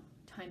II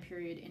time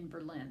period in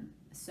Berlin.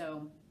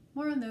 So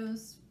more on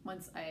those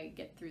once I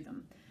get through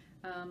them.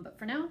 But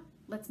for now,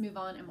 let's move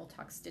on and we'll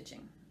talk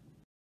stitching.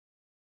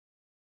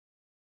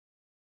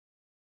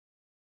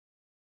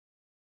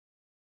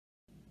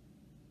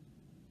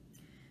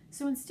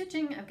 So in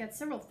stitching, I've got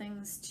several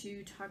things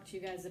to talk to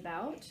you guys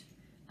about.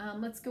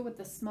 Let's go with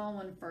the small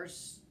one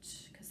first,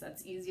 because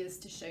that's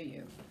easiest to show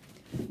you.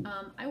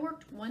 I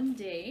worked one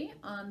day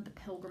on the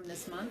Pilgrim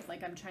this month,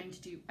 like I'm trying to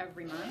do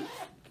every month.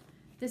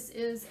 This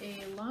is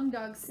a Long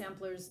Dog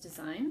Samplers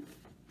design,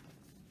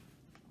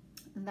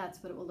 and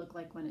that's what it will look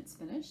like when it's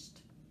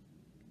finished.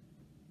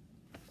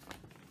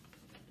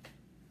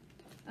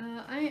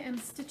 I am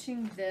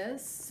stitching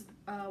this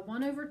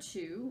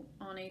 1/2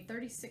 on a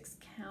 36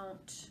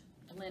 count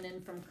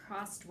linen from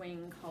Crossed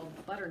Wing called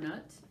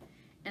Butternut.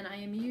 And I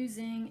am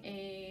using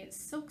a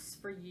Silks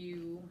for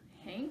You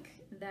hank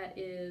that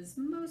is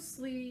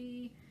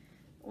mostly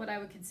what I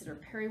would consider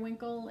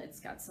periwinkle.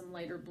 It's got some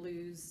lighter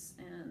blues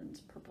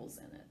and purples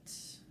in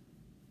it.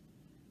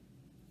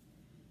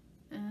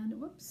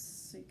 And whoops,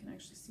 so you can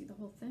actually see the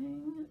whole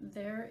thing.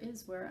 There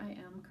is where I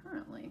am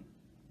currently.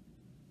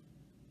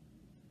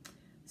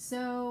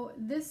 So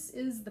this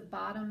is the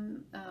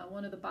bottom,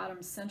 one of the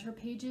bottom center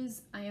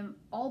pages. I am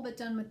all but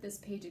done with this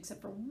page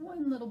except for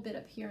one little bit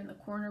up here in the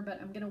corner, but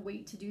I'm gonna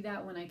wait to do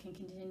that when I can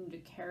continue to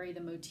carry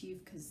the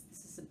motif, because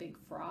this is a big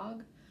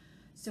frog.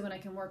 So when I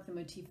can work the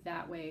motif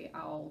that way,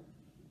 I'll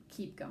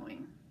keep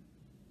going.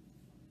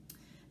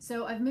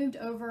 So I've moved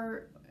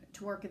over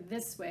to work it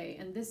this way,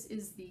 and this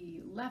is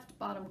the left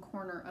bottom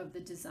corner of the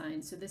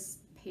design. So this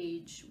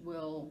page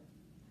will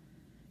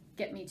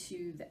get me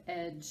to the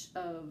edge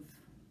of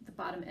the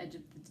bottom edge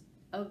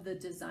of the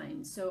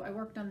design. So I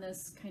worked on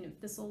this kind of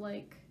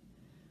thistle-like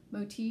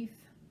motif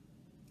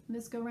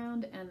this go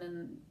round, and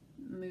then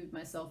moved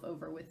myself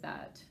over with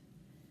that.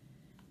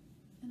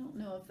 I don't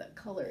know if that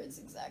color is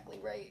exactly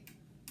right.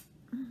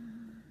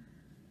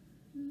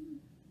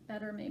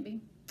 Better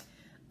maybe.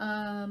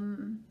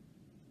 Yeah,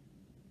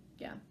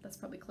 that's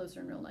probably closer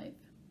in real life.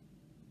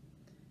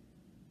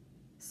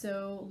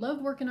 So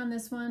love working on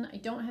this one. I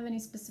don't have any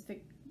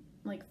specific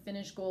like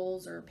finish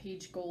goals or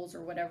page goals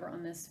or whatever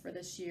on this for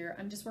this year.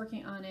 I'm just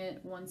working on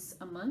it once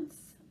a month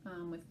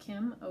with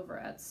Kim over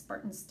at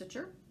Spartan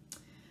Stitcher.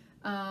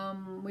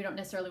 We don't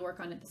necessarily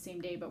work on it the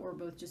same day, but we're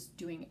both just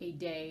doing a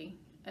day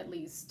at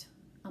least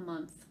a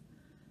month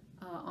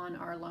on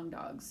our long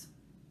dogs.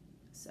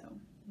 So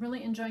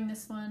really enjoying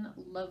this one.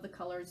 Love the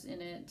colors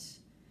in it.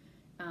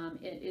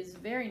 It is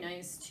very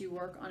nice to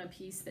work on a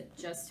piece that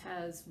just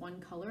has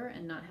one color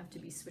and not have to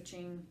be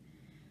switching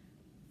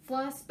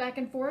floss back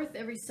and forth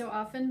every so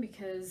often,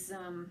 because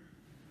I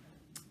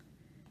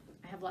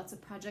have lots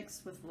of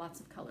projects with lots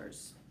of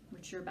colors,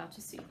 which you're about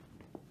to see.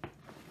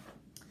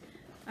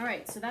 All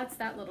right, so that's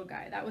that little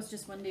guy. That was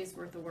just one day's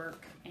worth of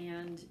work,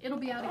 and it'll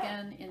be out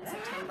again in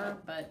September,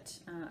 but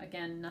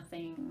again,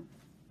 nothing,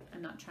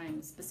 I'm not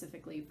trying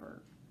specifically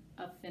for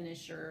a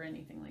finish or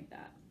anything like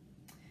that.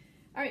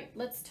 All right,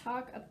 let's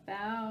talk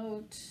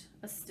about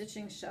a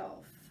stitching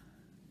shelf.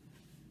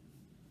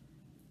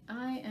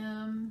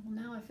 Well,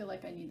 now I feel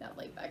like I need that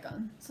light back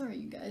on. Sorry,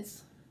 you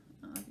guys,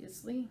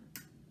 obviously.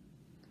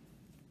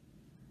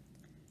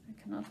 I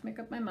cannot make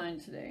up my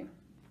mind today.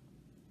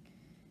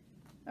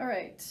 All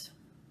right,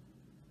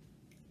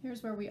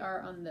 here's where we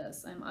are on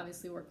this. I'm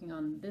obviously working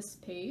on this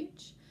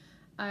page.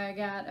 I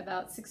got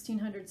about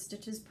 1,600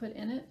 stitches put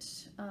in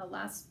it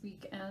last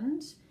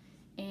weekend,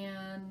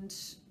 and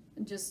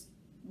just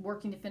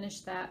working to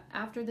finish that.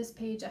 After this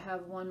page, I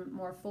have one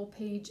more full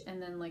page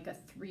and then like a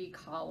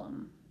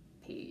 3-column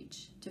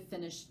page to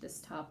finish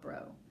this top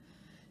row.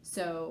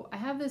 So I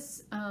have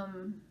this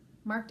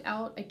marked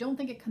out. I don't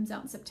think it comes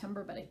out in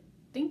September, but I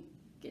think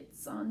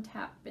it's on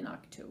tap in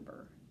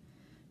October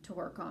to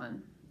work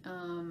on.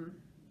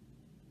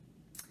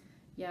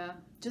 Yeah,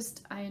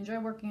 just I enjoy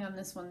working on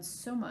this one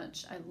so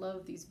much. I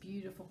love these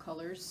beautiful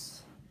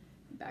colors.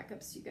 Back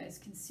up so you guys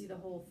can see the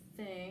whole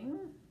thing.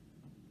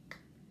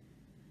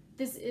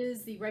 This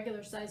is the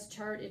regular size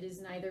chart. It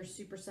is neither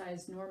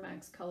supersized nor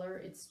max color.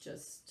 It's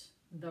just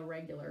the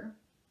regular.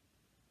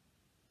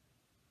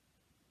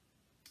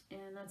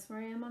 And that's where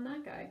I am on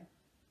that guy.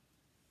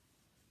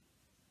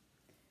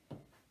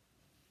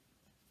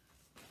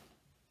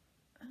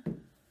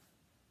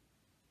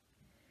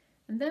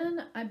 And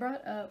then I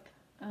brought up,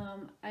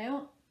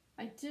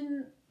 I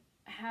didn't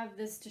have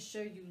this to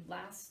show you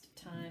last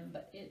time,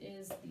 but it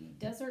is the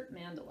Desert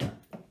Mandala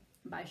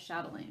by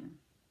Chatelaine.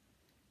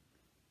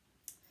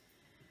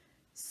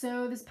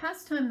 So this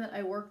past time that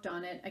I worked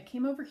on it, I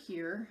came over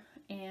here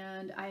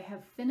and I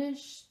have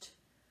finished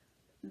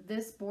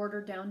this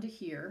border down to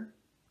here.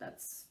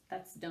 That's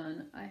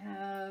done. I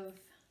have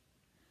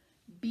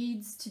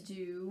beads to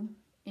do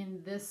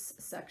in this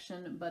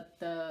section, but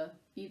the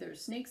either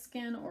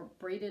snakeskin or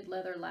braided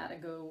leather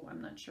latigo,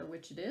 I'm not sure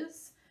which it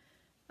is,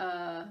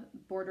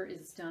 border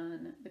is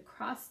done. The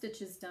cross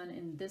stitch is done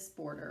in this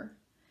border.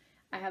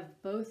 I have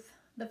both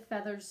the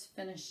feathers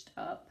finished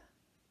up,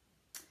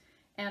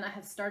 and I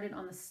have started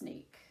on the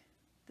snake.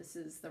 This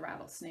is the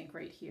rattlesnake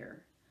right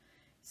here.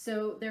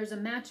 So there's a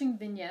matching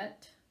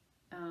vignette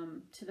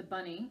to the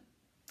bunny.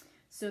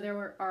 So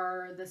there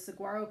are the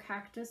saguaro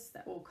cactus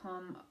that will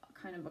come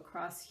kind of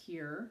across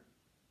here.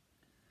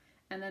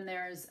 And then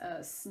there's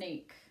a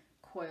snake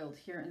coiled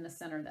here in the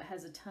center that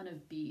has a ton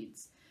of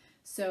beads.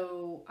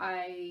 So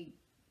I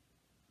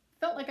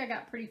felt like I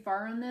got pretty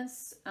far on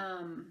this.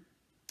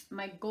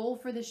 My goal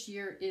for this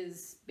year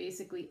is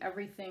basically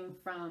everything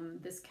from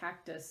this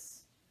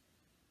cactus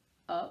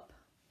up.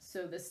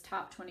 So this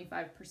top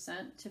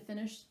 25% to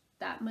finish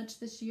that much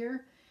this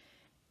year.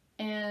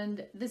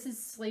 And this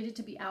is slated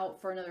to be out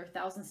for another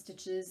 1,000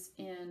 stitches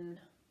in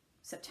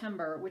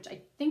September, which I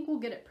think will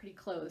get it pretty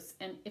close.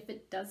 And if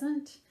it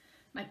doesn't,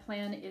 my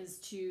plan is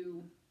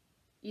to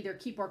either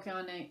keep working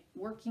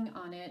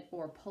on it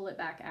or pull it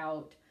back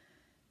out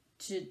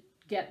to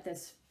get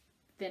this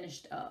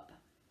finished up.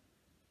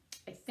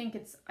 I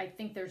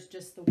think there's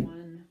just the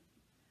one.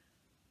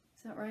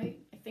 Is that right?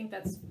 I think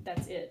that's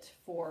it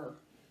for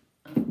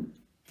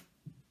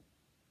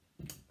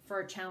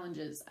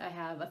challenges. I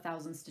have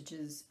 1,000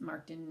 stitches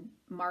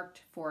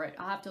marked for it.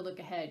 I'll have to look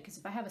ahead, because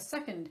if I have a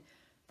second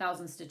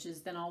 1,000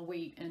 stitches, then I'll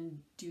wait and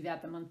do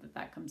that the month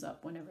that comes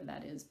up, whenever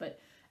that is. But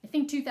I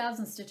think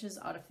 2,000 stitches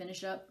ought to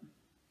finish up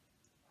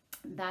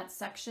that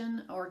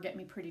section or get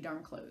me pretty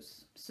darn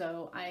close.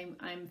 So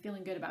I'm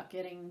feeling good about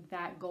getting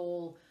that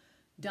goal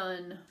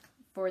done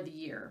for the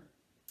year.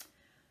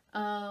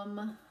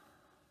 I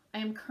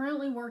am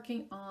currently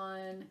working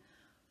on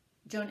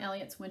Joan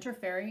Elliott's Winter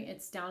Fairy.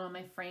 It's down on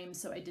my frame,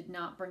 so I did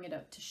not bring it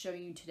up to show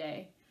you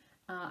today.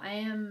 I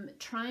am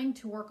trying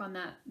to work on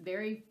that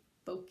very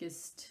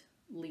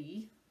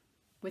focusedly,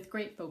 with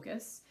great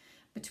focus,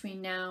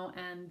 between now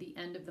and the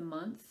end of the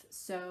month.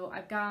 So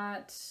I've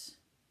got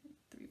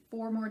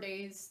 4 more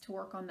days to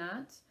work on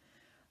that.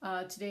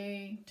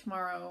 Today,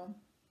 tomorrow,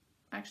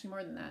 actually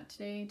more than that.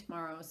 Today,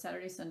 tomorrow,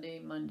 Saturday,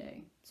 Sunday,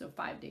 Monday. So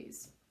 5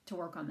 days to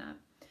work on that.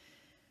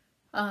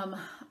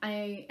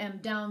 I am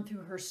down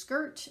through her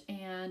skirt,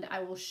 and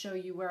I will show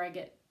you where I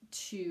get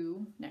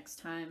to next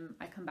time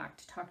I come back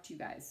to talk to you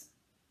guys.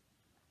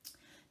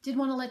 Did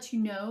want to let you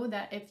know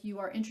that if you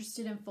are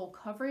interested in full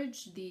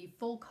coverage, the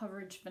Full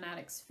Coverage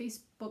Fanatics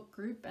Facebook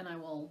group, and I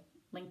will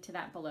link to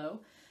that below,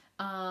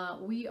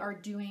 we are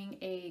doing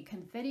a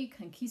Confetti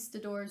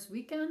Conquistadors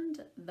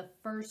weekend, the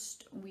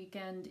first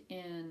weekend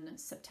in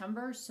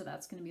September, so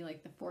that's going to be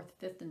like the 4th,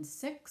 5th, and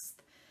 6th.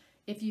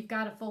 If you've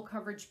got a full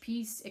coverage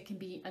piece, it can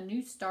be a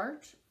new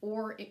start,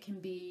 or it can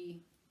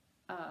be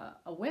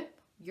a whip,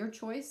 your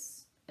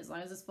choice, as long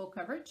as it's full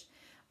coverage.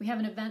 We have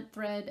an event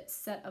thread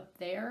set up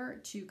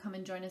there to come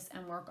and join us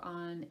and work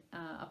on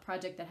a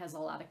project that has a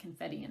lot of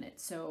confetti in it.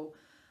 So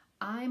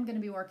I'm going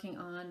to be working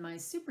on my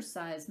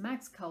supersized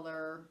max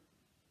color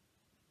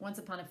Once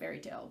Upon a Fairy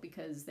Tale,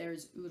 because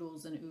there's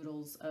oodles and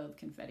oodles of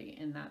confetti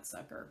in that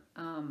sucker,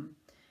 and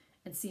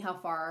see how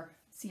far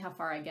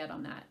I get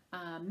on that.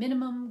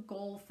 Minimum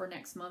goal for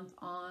next month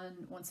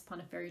on Once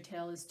Upon a Fairy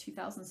Tale is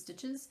 2,000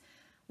 stitches,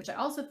 which I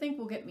also think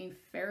will get me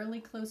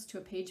fairly close to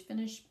a page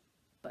finish,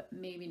 but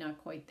maybe not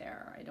quite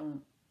there.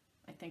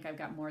 I think I've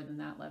got more than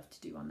that left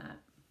to do on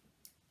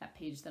that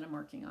page that I'm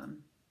working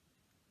on.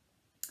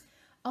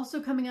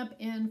 Also coming up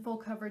in Full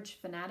Coverage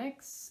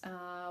Fanatics,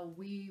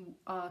 we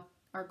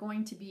are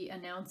going to be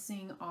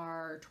announcing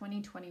our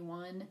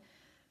 2021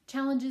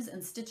 challenges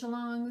and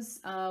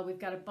stitch-alongs. We've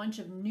got a bunch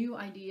of new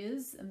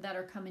ideas that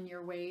are coming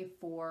your way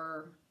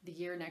for the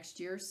year next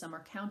year. Some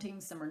are counting,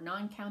 some are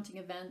non-counting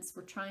events.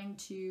 We're trying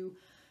to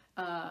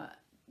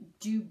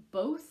do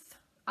both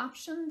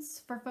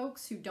options for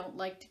folks who don't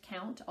like to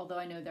count, although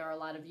I know there are a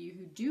lot of you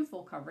who do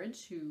full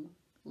coverage who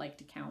like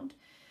to count.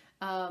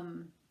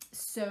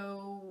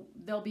 So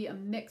there'll be a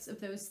mix of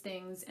those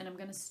things, and I'm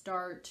going to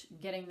start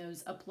getting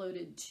those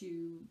uploaded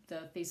to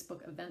the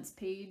Facebook events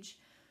page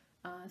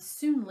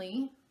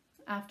soonly,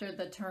 after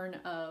the turn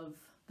of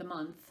the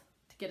month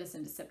to get us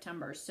into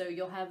September. So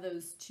you'll have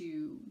those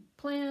to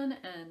plan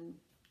and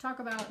talk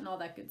about and all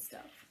that good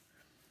stuff.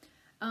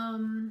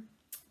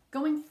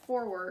 Going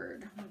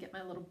forward, let me get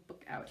my little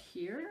book out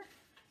here.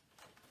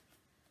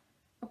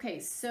 Okay,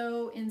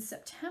 so in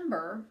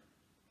September,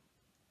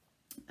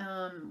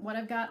 what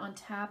I've got on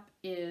tap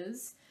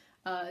is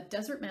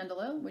Desert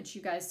Mandala, which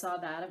you guys saw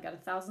that. I've got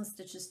 1,000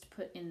 stitches to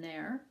put in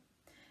there.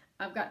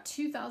 I've got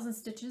 2,000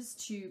 stitches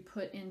to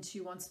put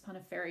into Once Upon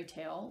a Fairy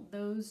Tale.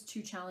 Those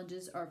two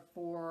challenges are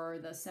for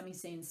the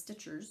semi-sane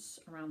stitchers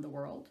around the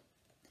world.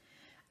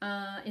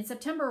 In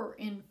September,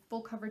 in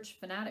Full Coverage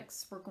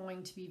Fanatics, we're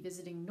going to be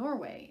visiting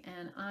Norway,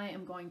 and I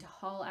am going to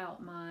haul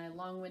out my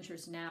Long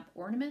Winter's Nap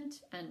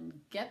ornament and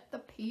get the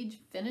page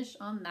finish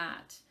on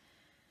that.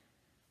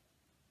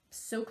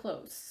 So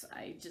close.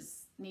 I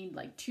just need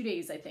like 2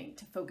 days, I think,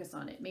 to focus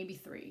on it, maybe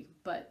 3,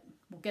 but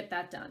we'll get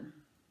that done.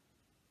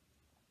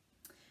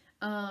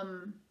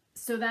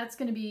 So that's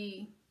going to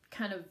be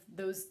kind of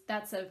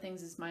that set of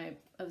things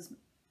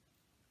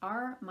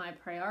are my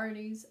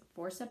priorities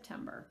for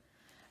September.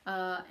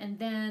 And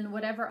then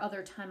whatever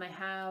other time I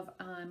have,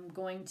 I've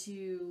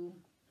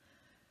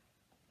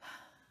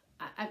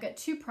got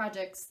 2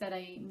 projects that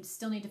I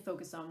still need to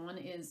focus on. One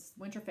is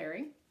Winter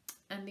Fairy,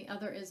 and the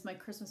other is my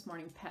Christmas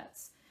Morning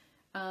Pets.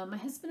 My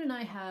husband and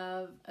I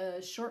have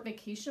a short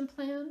vacation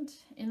planned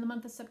in the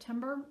month of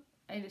September.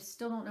 I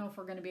still don't know if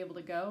we're going to be able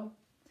to go.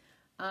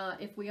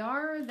 If we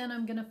are, then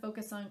I'm going to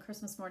focus on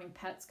Christmas Morning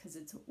Pets because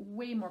it's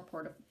way more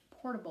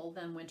portable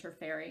than Winter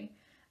Fairy.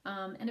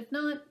 And if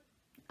not,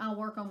 I'll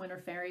work on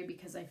Winter Fairy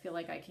because I feel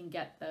like I can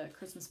get the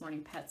Christmas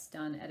Morning Pets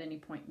done at any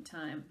point in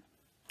time.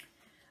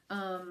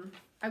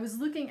 I was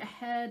looking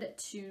ahead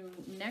to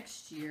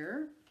next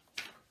year.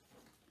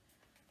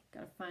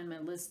 Gotta find my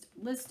list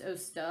of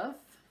stuff.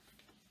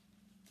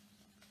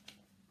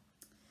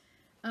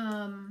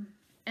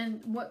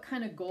 And what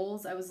kind of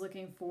goals I was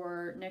looking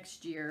for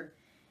next year.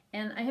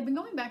 And I have been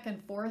going back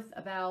and forth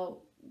about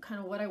kind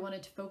of what I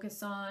wanted to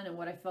focus on and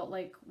what I felt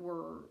like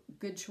were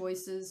good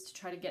choices to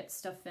try to get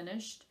stuff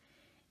finished.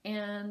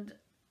 And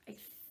I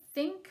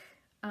think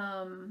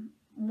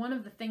one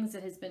of the things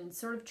that has been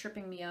sort of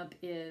tripping me up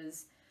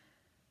is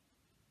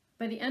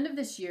by the end of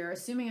this year,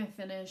 assuming I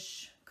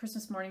finish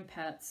Christmas Morning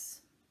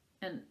Pets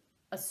and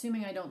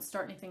assuming I don't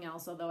start anything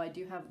else, although I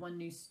do have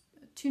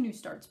 2 new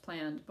starts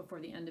planned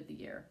before the end of the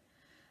year,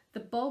 the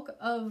bulk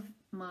of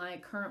my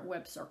current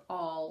whips are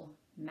all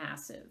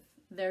massive.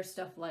 They're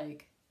stuff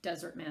like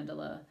Desert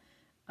Mandala,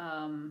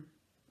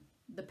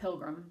 the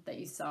Pilgrim that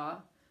you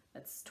saw,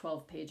 that's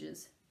 12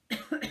 pages.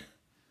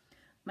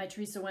 My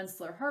Teresa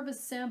Wensler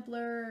Harvest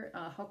Sampler,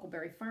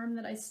 Huckleberry Farm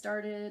that I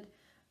started,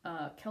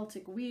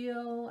 Celtic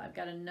Wheel. I've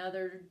got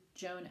another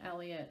Joan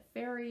Elliott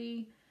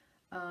Fairy,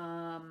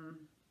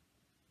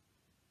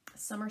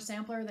 Summer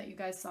Sampler that you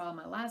guys saw in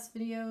my last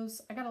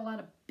videos. I got a lot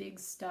of big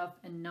stuff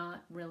and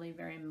not really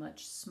very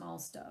much small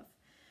stuff.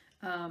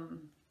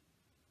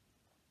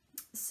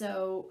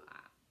 So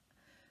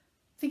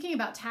thinking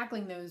about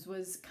tackling those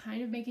was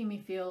kind of making me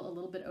feel a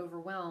little bit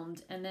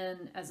overwhelmed. And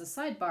then as a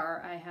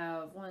sidebar, I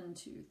have 1,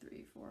 2,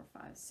 3, 4,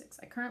 5, 6.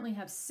 I currently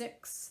have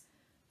 6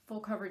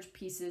 full coverage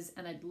pieces,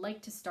 and I'd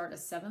like to start a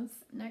 7th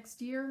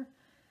next year.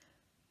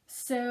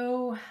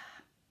 So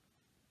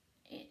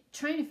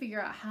trying to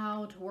figure out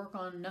how to work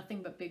on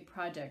nothing but big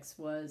projects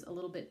was a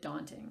little bit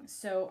daunting.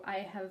 So I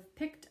have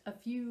picked a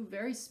few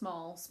very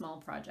small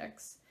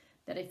projects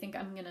that I think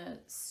I'm gonna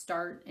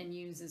start and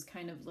use as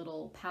kind of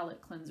little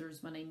palette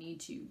cleansers when I need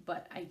to.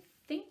 But I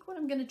think what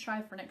I'm gonna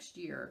try for next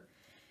year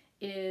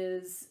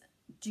is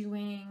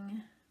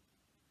doing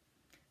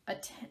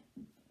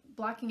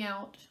blocking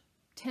out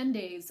 10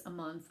 days a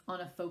month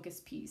on a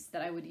focus piece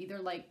that I would either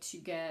like to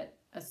get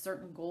a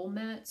certain goal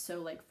met.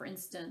 So like for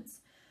instance,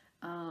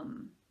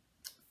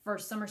 for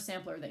Summer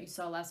Sampler that you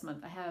saw last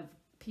month, I have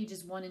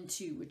pages 1 and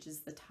 2, which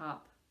is the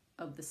top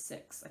of the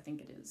 6, I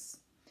think it is.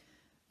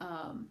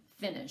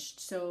 Finished.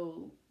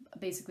 So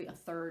basically a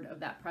third of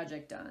that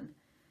project done.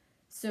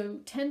 So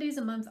 10 days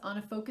a month on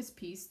a focus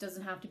piece,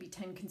 doesn't have to be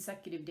 10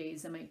 consecutive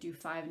days. I might do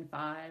 5 and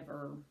 5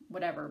 or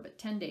whatever, but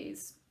 10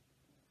 days.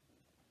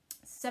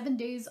 7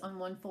 days on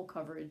one full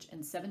coverage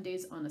and 7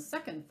 days on a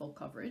second full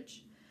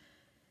coverage.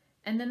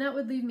 And then that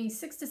would leave me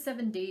 6 to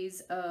 7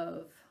 days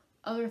of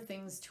other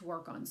things to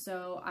work on.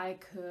 So I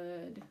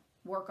could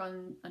work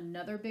on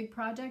another big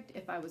project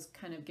if I was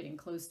kind of getting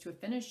close to a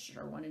finish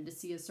or wanted to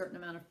see a certain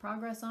amount of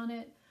progress on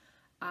it.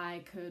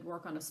 I could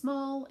work on a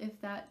small if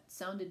that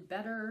sounded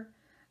better,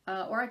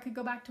 or I could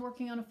go back to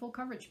working on a full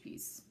coverage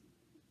piece.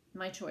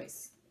 My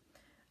choice.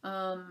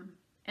 And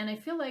I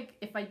feel like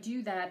if I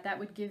do that, that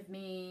would give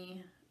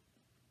me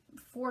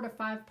 4 to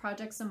 5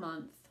 projects a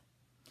month.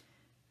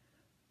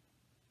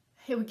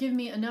 It would give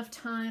me enough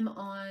time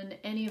on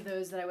any of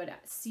those that I would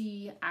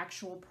see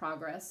actual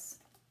progress.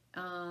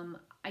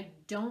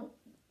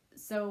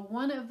 So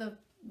one of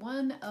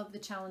the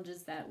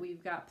challenges that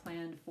we've got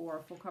planned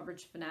for Full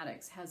Coverage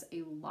Fanatics has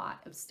a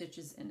lot of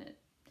stitches in it.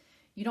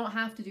 You don't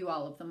have to do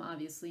all of them,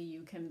 obviously.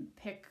 You can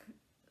pick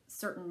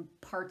certain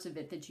parts of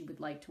it that you would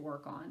like to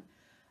work on.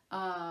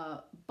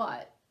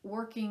 But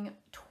working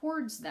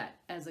towards that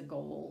as a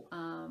goal,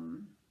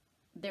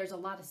 there's a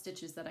lot of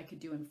stitches that I could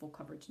do in full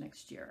coverage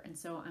next year. And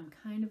so I'm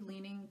kind of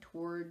leaning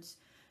towards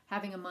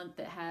having a month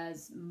that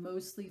has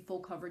mostly full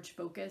coverage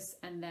focus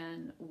and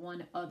then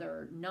one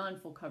other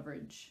non-full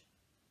coverage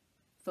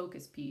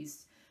focus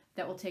piece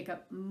that will take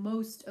up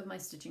most of my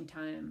stitching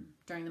time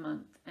during the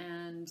month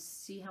and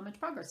see how much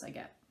progress I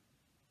get.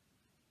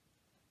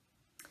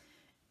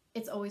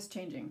 It's always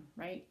changing,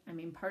 right? I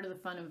mean, part of the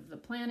fun of the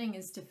planning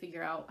is to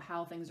figure out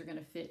how things are going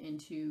to fit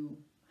into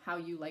how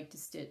you like to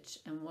stitch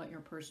and what your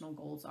personal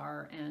goals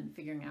are, and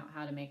figuring out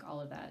how to make all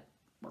of that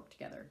work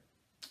together.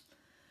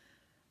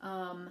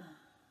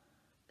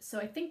 So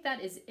I think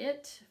that is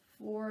it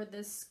for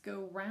this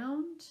go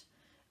round.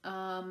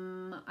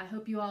 I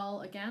hope you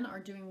all, again, are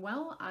doing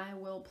well. I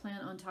will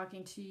plan on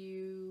talking to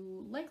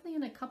you likely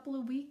in a couple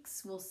of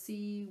weeks. We'll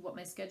see what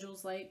my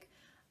schedule's like.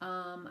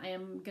 I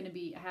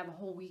have a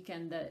whole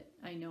weekend that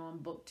I know I'm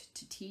booked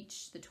to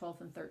teach, the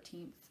 12th and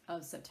 13th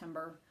of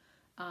September,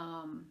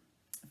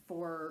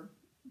 for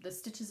the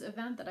Stitches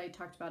event that I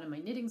talked about in my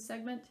knitting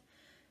segment.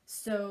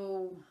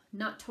 So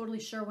not totally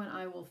sure when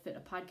I will fit a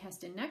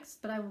podcast in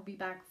next, but I will be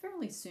back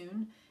fairly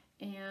soon.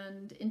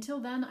 And until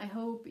then, I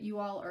hope you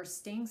all are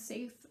staying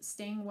safe,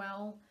 staying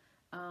well,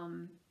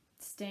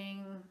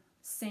 staying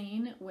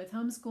sane with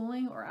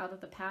homeschooling or out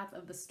of the path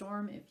of the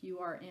storm if you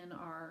are in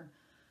our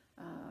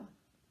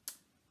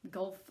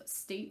Gulf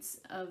states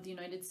of the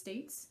United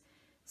States.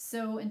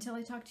 So until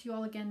I talk to you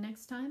all again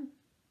next time,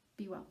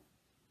 be well.